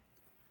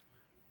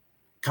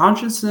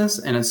 Consciousness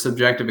and a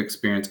subjective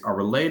experience are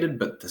related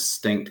but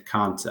distinct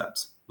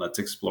concepts. Let's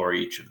explore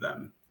each of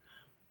them.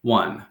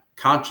 1.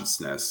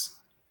 Consciousness.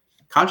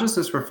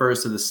 Consciousness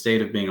refers to the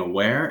state of being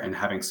aware and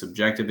having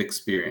subjective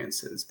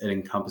experiences. It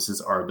encompasses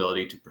our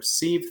ability to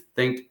perceive,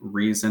 think,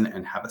 reason,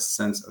 and have a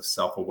sense of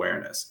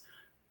self-awareness.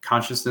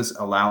 Consciousness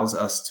allows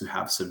us to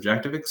have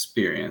subjective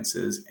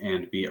experiences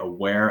and be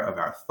aware of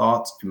our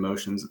thoughts,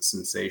 emotions,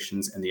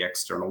 sensations, and the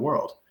external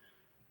world.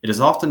 It is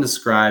often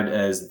described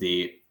as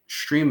the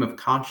stream of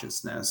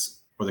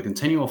consciousness, or the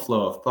continual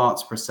flow of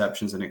thoughts,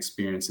 perceptions, and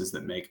experiences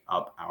that make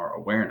up our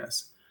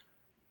awareness.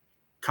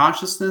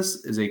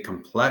 Consciousness is a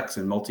complex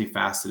and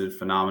multifaceted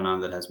phenomenon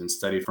that has been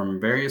studied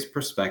from various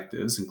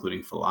perspectives,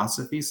 including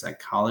philosophy,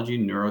 psychology,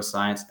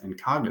 neuroscience,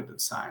 and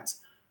cognitive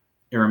science.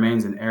 It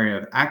remains an area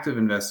of active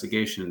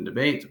investigation and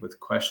debate, with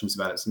questions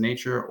about its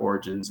nature,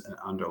 origins, and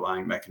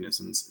underlying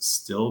mechanisms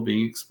still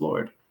being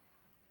explored.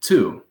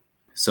 2.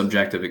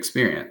 Subjective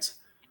experience.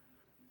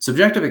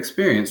 Subjective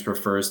experience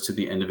refers to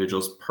the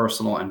individual's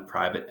personal and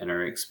private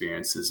inner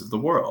experiences of the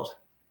world.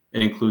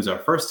 It includes our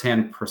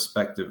firsthand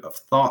perspective of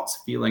thoughts,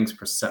 feelings,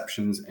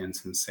 perceptions, and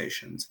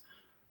sensations.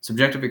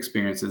 Subjective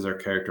experiences are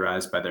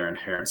characterized by their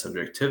inherent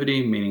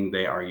subjectivity, meaning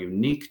they are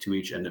unique to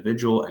each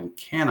individual and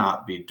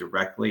cannot be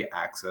directly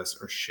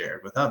accessed or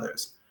shared with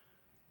others.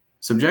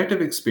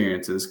 Subjective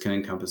experiences can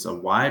encompass a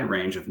wide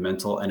range of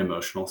mental and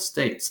emotional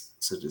states,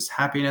 such as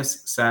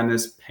happiness,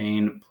 sadness,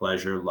 pain,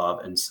 pleasure,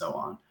 love, and so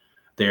on.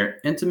 They are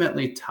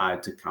intimately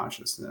tied to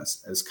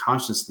consciousness, as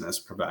consciousness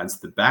provides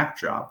the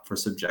backdrop for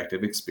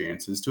subjective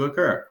experiences to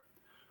occur.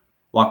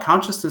 While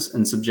consciousness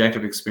and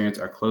subjective experience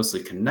are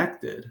closely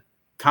connected,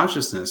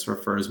 consciousness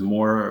refers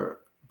more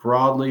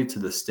broadly to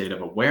the state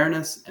of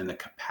awareness and the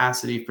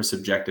capacity for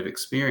subjective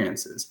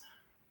experiences,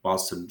 while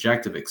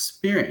subjective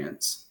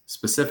experience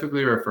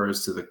specifically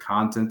refers to the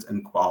content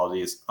and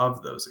qualities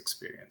of those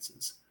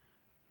experiences.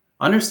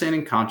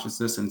 Understanding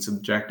consciousness and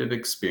subjective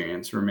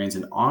experience remains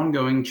an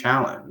ongoing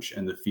challenge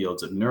in the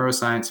fields of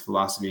neuroscience,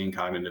 philosophy, and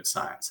cognitive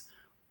science.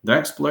 The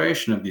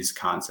exploration of these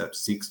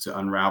concepts seeks to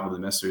unravel the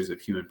mysteries of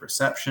human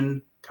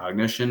perception,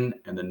 cognition,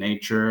 and the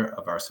nature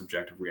of our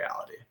subjective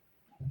reality.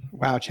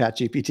 Wow,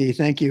 ChatGPT,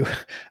 thank you.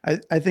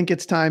 I think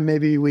it's time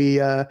maybe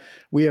we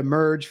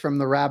emerge from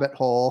the rabbit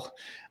hole.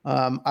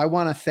 I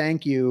want to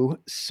thank you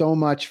so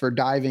much for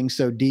diving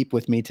so deep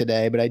with me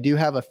today, but I do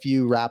have a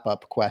few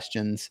wrap-up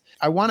questions.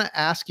 I want to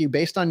ask you,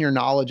 based on your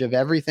knowledge of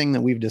everything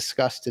that we've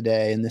discussed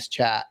today in this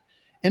chat,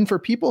 and for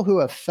people who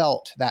have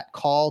felt that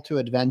call to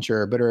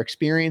adventure but are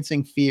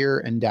experiencing fear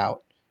and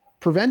doubt,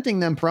 preventing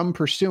them from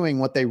pursuing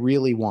what they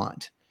really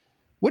want,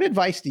 what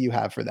advice do you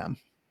have for them?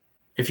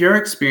 If you're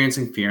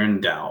experiencing fear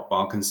and doubt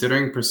while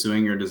considering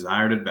pursuing your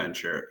desired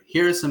adventure,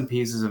 here are some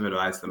pieces of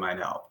advice that might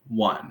help.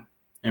 1.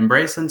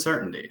 Embrace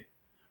uncertainty.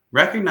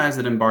 Recognize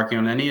that embarking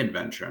on any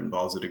adventure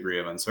involves a degree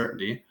of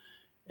uncertainty.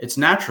 It's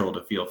natural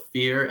to feel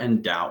fear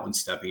and doubt when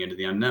stepping into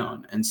the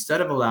unknown.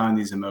 Instead of allowing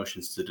these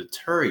emotions to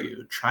deter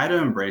you, try to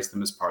embrace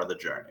them as part of the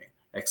journey.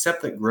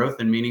 Accept that growth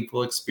and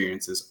meaningful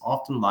experiences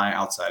often lie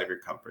outside of your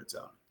comfort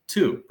zone.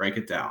 2. Break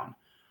it down.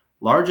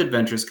 Large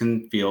adventures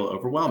can feel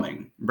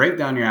overwhelming. Break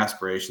down your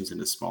aspirations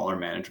into smaller,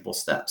 manageable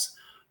steps.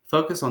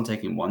 Focus on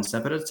taking one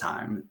step at a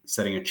time,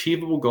 setting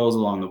achievable goals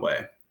along the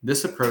way.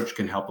 This approach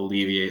can help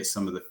alleviate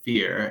some of the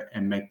fear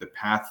and make the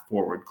path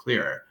forward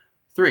clearer.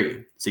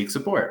 3. Seek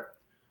support.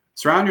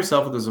 Surround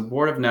yourself with a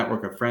supportive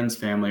network of friends,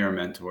 family, or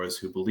mentors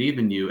who believe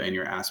in you and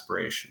your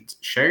aspirations.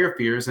 Share your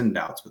fears and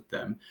doubts with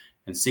them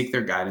and seek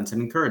their guidance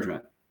and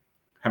encouragement.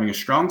 Having a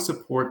strong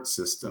support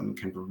system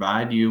can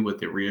provide you with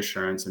the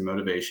reassurance and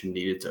motivation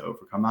needed to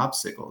overcome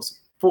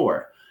obstacles.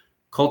 4.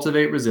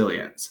 Cultivate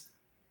resilience.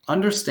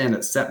 Understand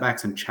that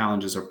setbacks and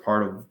challenges are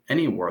part of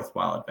any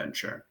worthwhile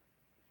adventure.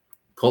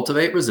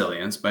 Cultivate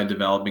resilience by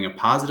developing a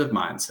positive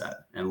mindset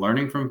and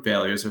learning from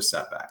failures or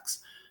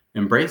setbacks.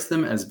 Embrace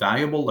them as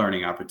valuable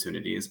learning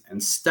opportunities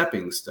and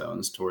stepping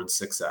stones towards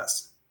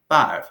success.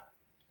 5.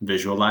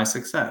 Visualize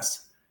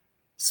success.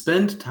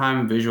 Spend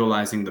time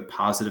visualizing the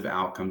positive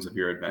outcomes of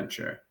your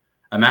adventure.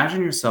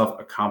 Imagine yourself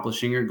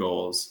accomplishing your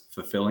goals,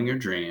 fulfilling your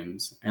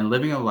dreams, and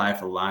living a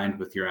life aligned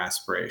with your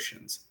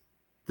aspirations.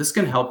 This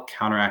can help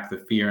counteract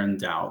the fear and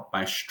doubt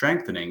by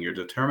strengthening your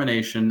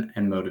determination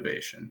and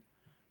motivation.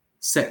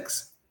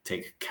 6.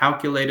 Take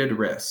calculated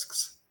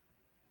risks.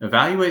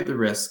 Evaluate the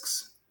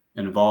risks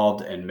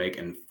involved and make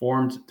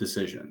informed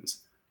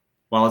decisions.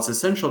 While it's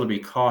essential to be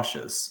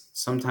cautious,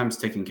 sometimes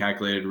taking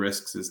calculated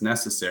risks is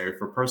necessary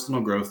for personal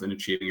growth and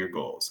achieving your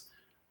goals.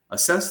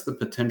 Assess the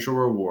potential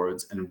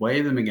rewards and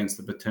weigh them against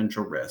the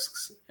potential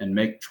risks and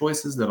make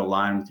choices that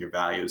align with your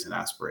values and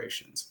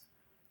aspirations.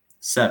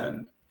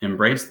 7.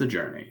 Embrace the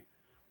journey.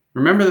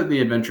 Remember that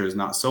the adventure is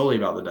not solely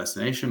about the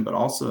destination, but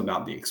also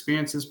about the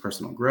experiences,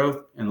 personal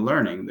growth, and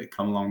learning that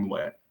come along the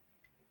way.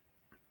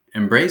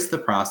 Embrace the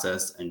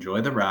process,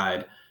 enjoy the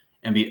ride,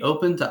 and be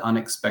open to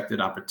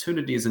unexpected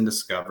opportunities and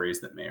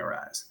discoveries that may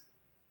arise.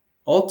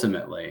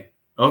 Ultimately,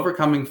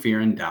 overcoming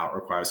fear and doubt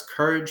requires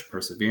courage,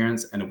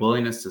 perseverance, and a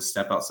willingness to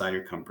step outside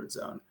your comfort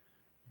zone.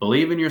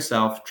 Believe in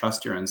yourself,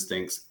 trust your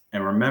instincts,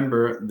 and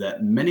remember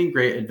that many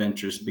great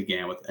adventures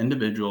began with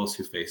individuals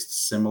who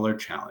faced similar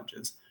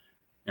challenges.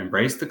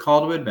 Embrace the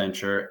call to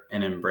adventure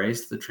and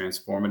embrace the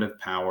transformative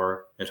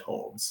power it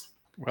holds.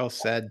 Well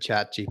said,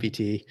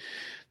 ChatGPT.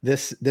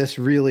 This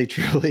really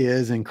truly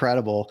is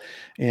incredible.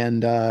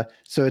 And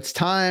so it's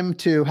time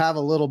to have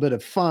a little bit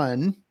of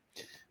fun,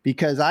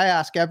 because I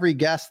ask every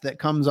guest that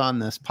comes on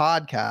this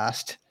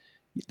podcast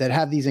that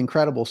have these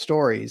incredible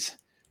stories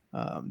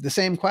the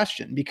same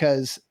question,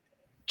 because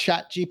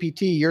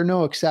ChatGPT, you're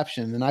no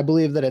exception. And I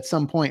believe that at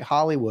some point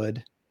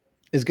Hollywood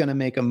is going to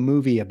make a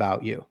movie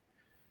about you.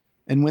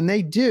 And when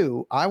they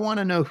do, I want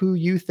to know who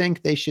you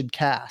think they should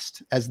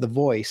cast as the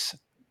voice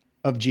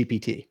of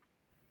GPT.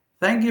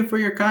 Thank you for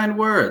your kind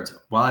words.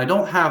 While I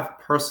don't have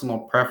personal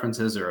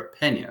preferences or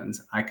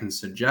opinions, I can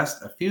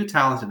suggest a few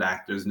talented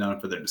actors known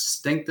for their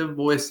distinctive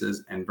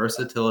voices and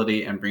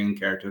versatility in bringing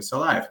characters to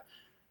life.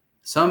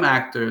 Some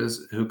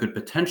actors who could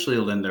potentially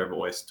lend their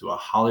voice to a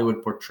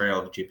Hollywood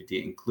portrayal of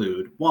GPT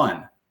include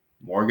 1.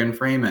 Morgan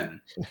Freeman.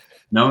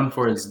 Known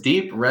for his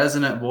deep,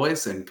 resonant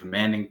voice and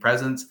commanding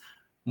presence,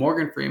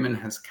 Morgan Freeman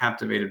has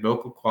captivated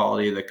vocal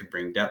quality that could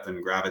bring depth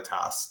and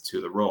gravitas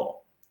to the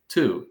role.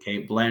 2.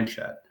 Cate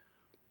Blanchett.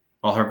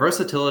 While her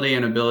versatility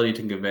and ability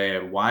to convey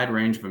a wide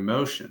range of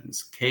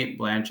emotions, Cate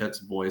Blanchett's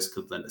voice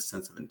could lend a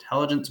sense of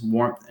intelligence,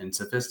 warmth, and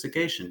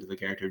sophistication to the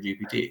character of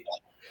GPT.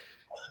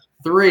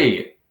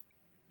 3.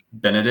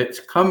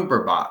 Benedict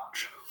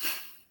Cumberbatch.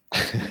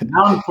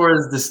 Known for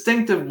his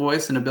distinctive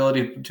voice and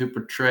ability to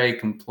portray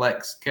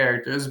complex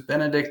characters,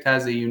 Benedict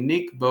has a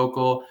unique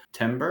vocal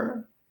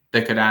timbre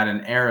that could add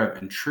an air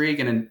of intrigue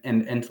and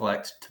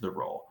intellect to the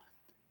role.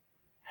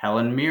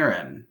 Helen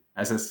Mirren.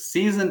 As a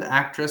seasoned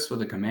actress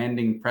with a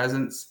commanding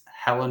presence,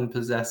 Helen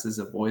possesses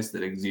a voice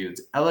that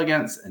exudes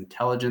elegance,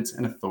 intelligence,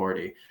 and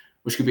authority,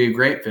 which could be a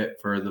great fit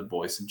for the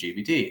voice of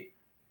GPT.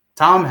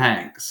 Tom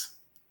Hanks.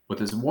 With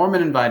his warm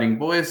and inviting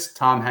voice,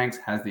 Tom Hanks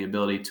has the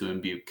ability to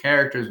imbue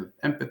characters with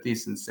empathy,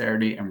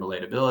 sincerity, and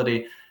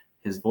relatability.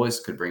 His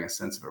voice could bring a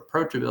sense of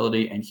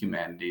approachability and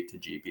humanity to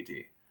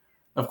GPT.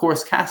 Of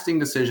course, casting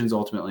decisions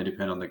ultimately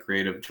depend on the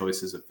creative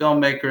choices of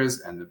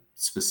filmmakers and the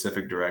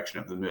specific direction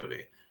of the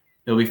movie.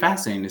 It'll be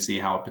fascinating to see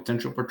how a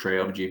potential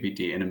portrayal of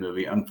GPT in a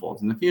movie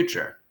unfolds in the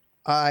future.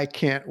 I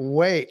can't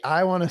wait.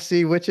 I want to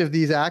see which of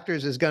these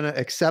actors is going to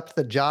accept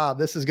the job.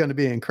 This is going to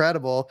be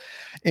incredible.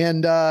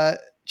 And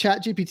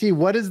ChatGPT,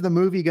 what is the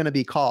movie going to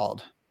be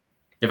called?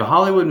 If a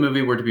Hollywood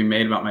movie were to be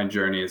made about my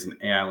journey as an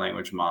AI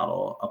language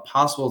model, a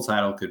possible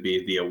title could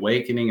be The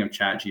Awakening of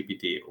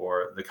ChatGPT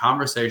or The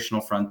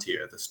Conversational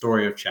Frontier, The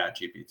Story of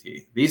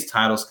ChatGPT. These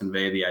titles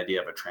convey the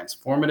idea of a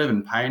transformative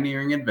and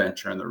pioneering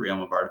adventure in the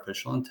realm of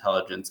artificial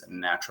intelligence and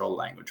natural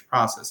language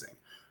processing.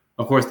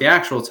 Of course, the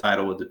actual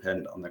title would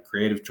depend on the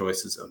creative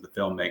choices of the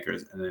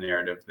filmmakers and the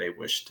narrative they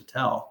wish to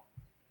tell.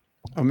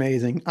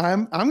 Amazing.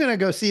 I'm going to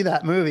go see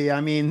that movie. I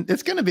mean,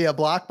 it's going to be a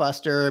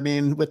blockbuster. I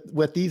mean,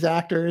 with these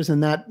actors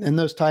and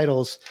those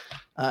titles,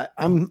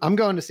 I'm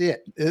going to see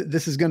it.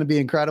 This is going to be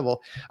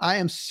incredible. I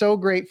am so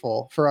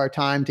grateful for our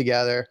time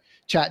together.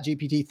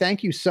 ChatGPT,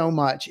 thank you so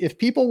much. If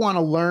people want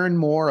to learn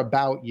more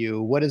about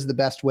you, what is the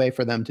best way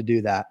for them to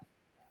do that?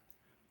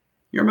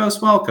 You're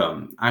most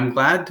welcome. I'm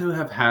glad to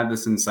have had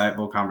this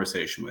insightful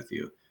conversation with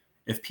you.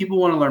 If people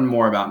want to learn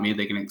more about me,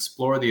 they can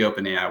explore the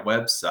OpenAI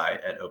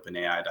website at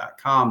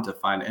openai.com to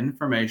find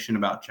information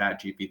about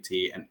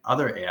ChatGPT and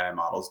other AI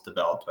models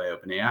developed by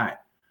OpenAI.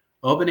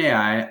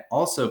 OpenAI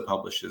also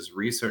publishes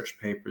research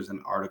papers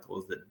and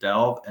articles that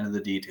delve into the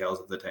details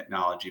of the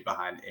technology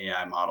behind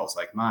AI models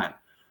like mine.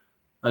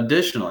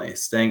 Additionally,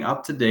 staying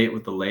up to date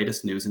with the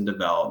latest news and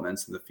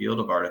developments in the field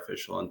of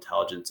artificial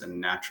intelligence and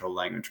natural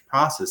language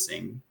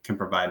processing can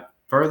provide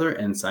further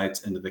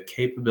insights into the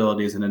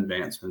capabilities and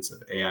advancements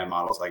of AI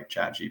models like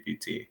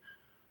ChatGPT.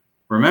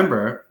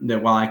 Remember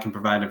that while I can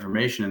provide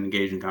information and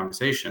engage in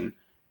conversation,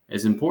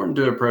 it's important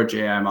to approach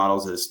AI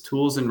models as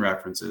tools and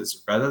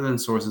references rather than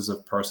sources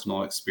of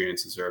personal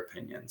experiences or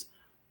opinions.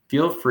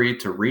 Feel free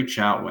to reach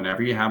out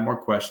whenever you have more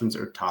questions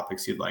or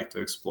topics you'd like to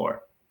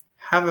explore.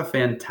 Have a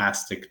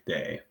fantastic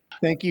day.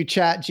 Thank you,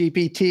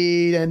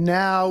 ChatGPT. And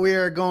now we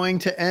are going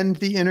to end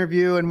the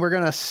interview and we're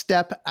going to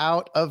step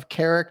out of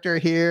character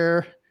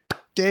here.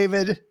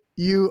 David,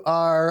 you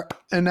are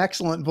an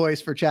excellent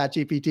voice for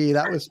ChatGPT.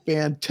 That was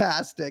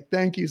fantastic.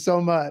 Thank you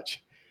so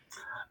much.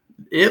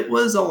 It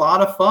was a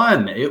lot of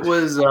fun. It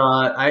was,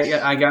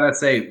 I gotta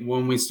say,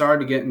 when we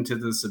started to get into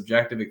the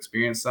subjective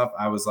experience stuff,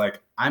 I was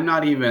like, I'm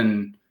not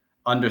even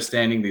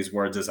understanding these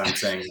words as I'm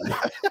saying them.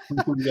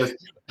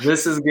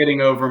 This is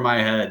getting over my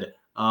head.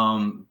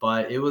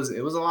 But it was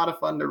a lot of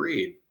fun to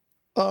read.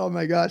 Oh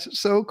my gosh,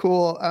 so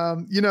cool.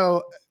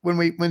 When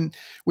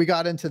we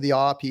got into the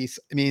awe piece,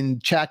 I mean,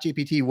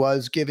 ChatGPT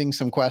was giving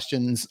some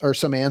questions or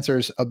some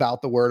answers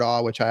about the word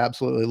awe, which I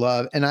absolutely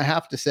love. And I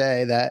have to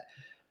say that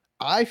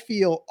I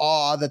feel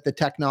awe that the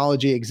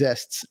technology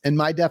exists. And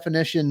my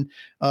definition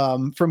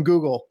from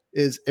Google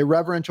is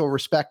irreverential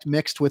respect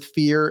mixed with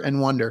fear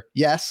and wonder.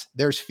 Yes,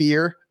 there's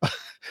fear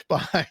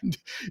behind,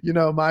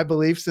 my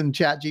beliefs in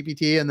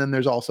ChatGPT, and then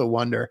there's also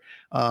wonder.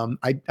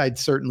 I'd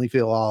certainly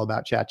feel all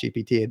about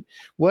ChatGPT.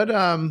 What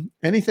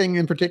anything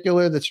in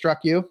particular that struck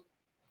you?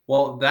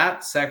 Well,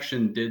 that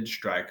section did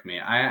strike me.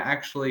 I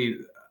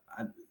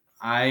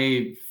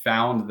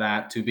found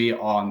that to be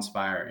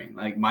awe-inspiring.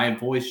 Like my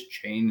voice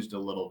changed a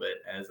little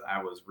bit as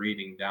I was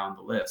reading down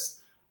the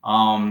list.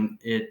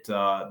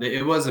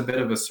 It was a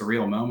bit of a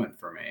surreal moment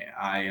for me.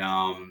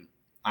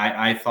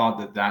 I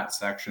thought that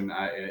section,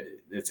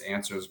 its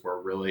answers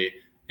were really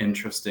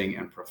interesting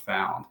and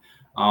profound.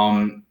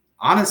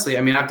 Honestly,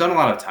 I mean, I've done a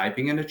lot of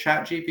typing into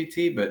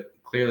ChatGPT, but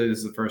clearly this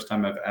is the first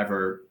time I've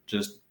ever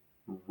just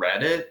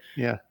read it.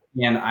 Yeah.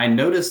 And I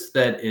noticed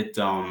that it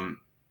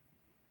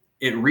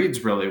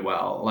reads really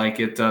well.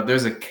 Like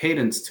there's a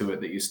cadence to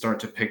it that you start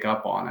to pick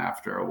up on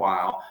after a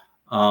while.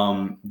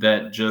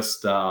 That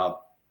just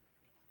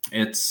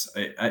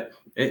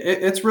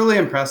it's really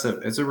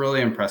impressive. It's a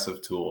really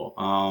impressive tool.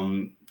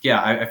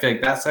 Yeah, I feel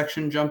like that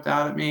section jumped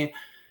out at me,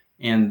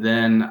 and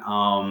then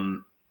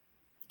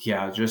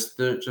yeah, just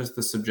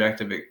the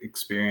subjective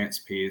experience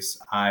piece.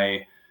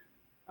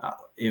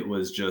 It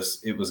was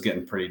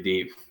getting pretty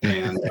deep,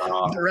 and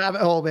The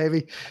rabbit hole,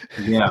 baby.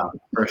 yeah,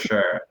 for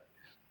sure.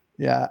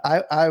 Yeah,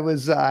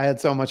 I had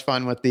so much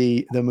fun with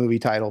the movie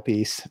title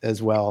piece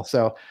as well.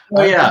 So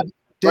Oh yeah, right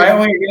David,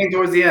 when you're getting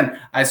towards the end,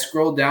 I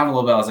scrolled down a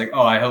little bit. I was like,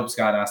 oh, I hope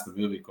Scott asked the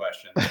movie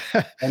question,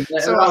 and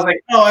then so I was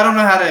like, oh, I don't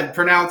know how to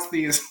pronounce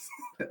these.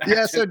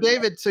 yeah, so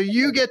David, so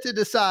you get to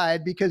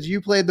decide because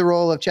you played the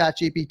role of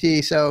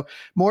ChatGPT. So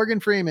Morgan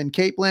Freeman,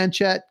 Kate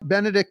Blanchett,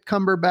 Benedict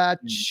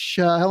Cumberbatch,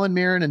 Helen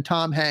Mirren, and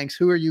Tom Hanks.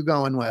 Who are you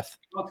going with?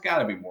 Well, it's got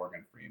to be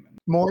Morgan Freeman.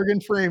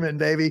 Morgan Freeman,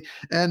 baby.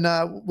 And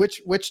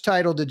which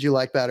title did you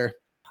like better?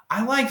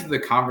 I liked the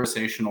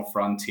conversational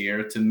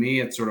frontier. To me,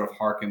 it sort of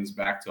harkens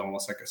back to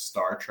almost like a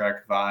Star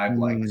Trek vibe,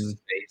 like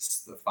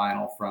space, the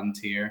final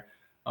frontier.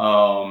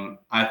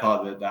 I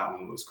thought that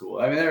one was cool.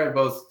 I mean, they were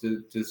both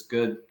just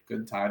good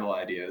title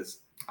ideas.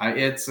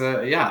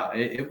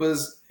 It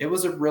was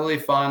a really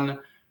fun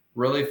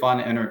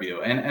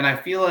interview, and I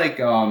feel like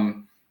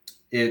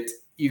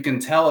you can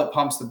tell it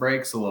pumps the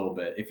brakes a little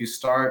bit if you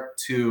start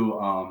to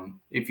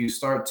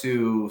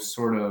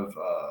sort of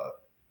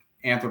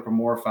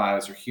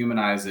anthropomorphize or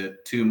humanize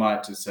it too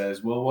much. It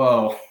says,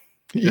 whoa,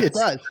 it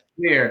does.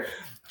 Clear.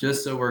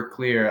 Just so we're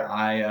clear,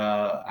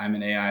 I'm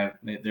an AI.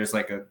 There's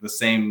like the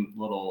same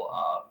little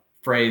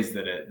phrase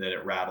that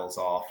it rattles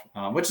off,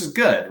 which is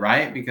good,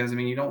 right? Because I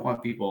mean, you don't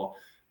want people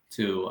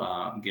to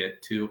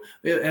get too.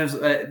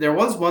 There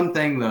was one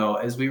thing though,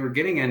 as we were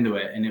getting into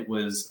it, and it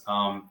was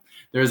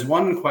there's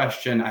one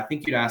question I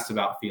think you'd asked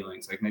about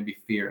feelings, like maybe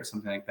fear or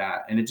something like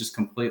that, and it just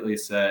completely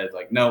said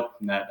like, nope,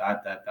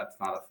 that's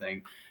not a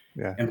thing.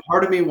 Yeah. And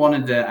part of me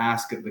wanted to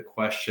ask it the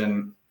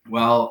question,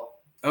 well,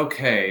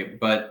 okay,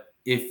 but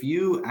if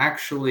you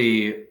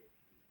actually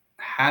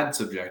had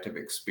subjective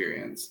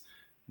experience,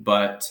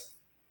 but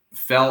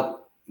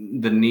felt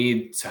the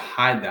need to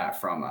hide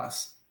that from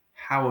us,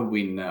 how would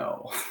we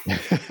know?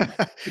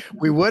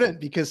 We wouldn't,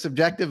 because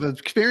subjective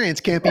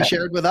experience can't be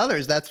shared with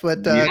others. That's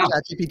what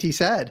ChatGPT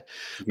said.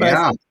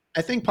 But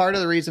I think part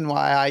of the reason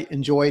why I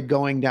enjoyed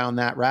going down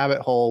that rabbit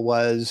hole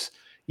was,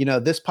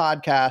 this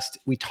podcast,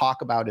 we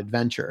talk about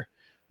adventure,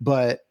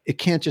 but it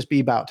can't just be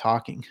about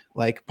talking.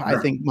 Like, I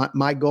think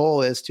my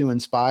goal is to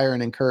inspire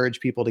and encourage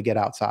people to get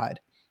outside,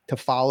 to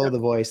follow the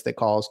voice that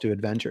calls to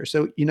adventure.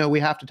 So, we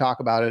have to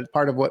talk about it.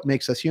 Part of what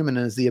makes us human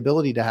is the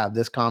ability to have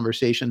this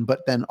conversation,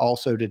 but then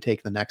also to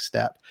take the next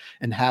step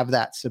and have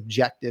that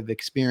subjective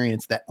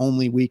experience that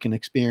only we can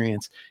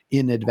experience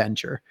in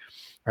adventure.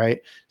 Right.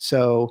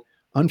 So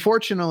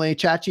unfortunately,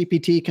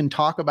 ChatGPT can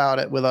talk about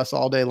it with us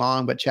all day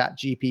long, but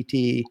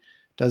ChatGPT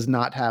does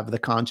not have the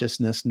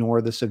consciousness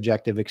nor the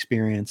subjective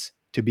experience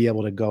to be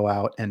able to go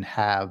out and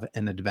have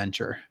an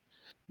adventure.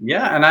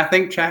 Yeah. And I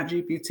think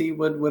ChatGPT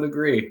would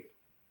agree.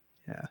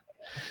 Yeah.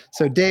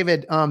 So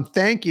David,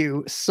 thank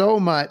you so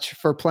much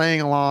for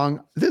playing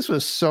along. This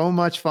was so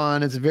much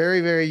fun. It's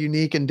very, very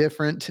unique and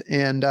different.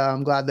 And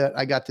I'm glad that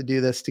I got to do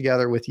this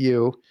together with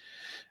you.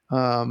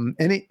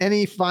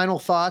 Any final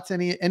thoughts,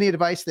 any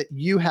advice that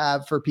you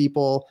have for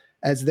people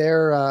as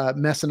they're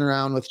messing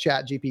around with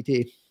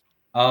ChatGPT?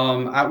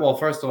 Well,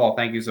 first of all,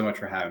 thank you so much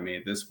for having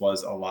me. This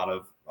was a lot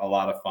of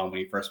fun. When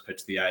you first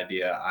pitched the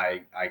idea,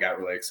 I got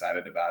really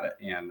excited about it,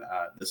 and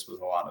this was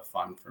a lot of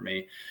fun for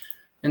me.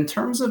 In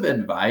terms of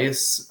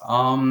advice,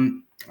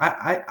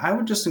 I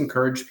would just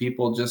encourage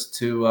people just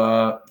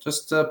to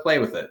play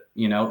with it,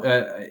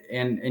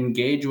 and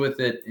engage with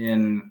it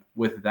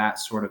with that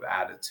sort of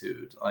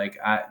attitude. Like,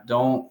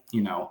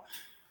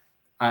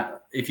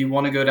 if you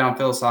want to go down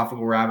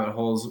philosophical rabbit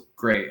holes,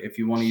 great. If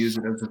you want to use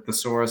it as a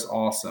thesaurus,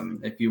 awesome.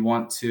 If you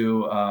want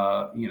to,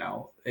 I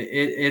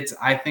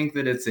think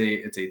that it's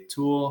a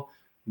tool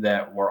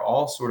that we're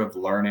all sort of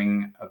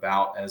learning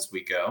about as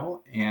we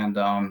go, and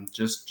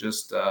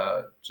just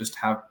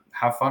have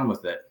fun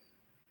with it.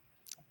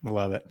 I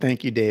love it.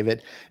 Thank you,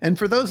 David. And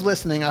for those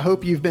listening, I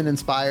hope you've been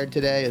inspired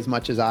today as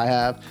much as I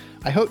have.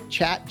 I hope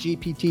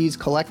ChatGPT's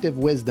collective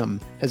wisdom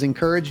has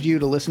encouraged you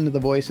to listen to the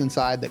voice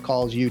inside that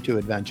calls you to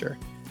adventure,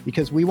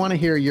 because we want to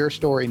hear your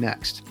story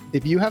next.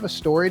 If you have a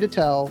story to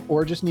tell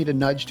or just need a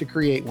nudge to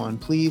create one,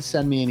 please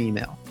send me an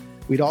email.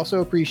 We'd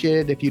also appreciate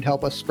it if you'd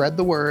help us spread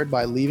the word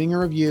by leaving a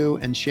review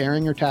and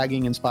sharing or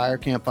tagging Inspire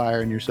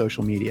Campfire in your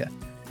social media.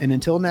 And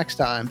until next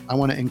time, I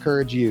want to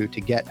encourage you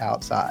to get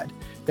outside.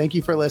 Thank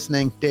you for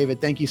listening. David,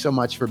 thank you so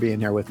much for being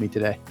here with me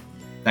today.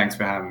 Thanks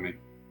for having me.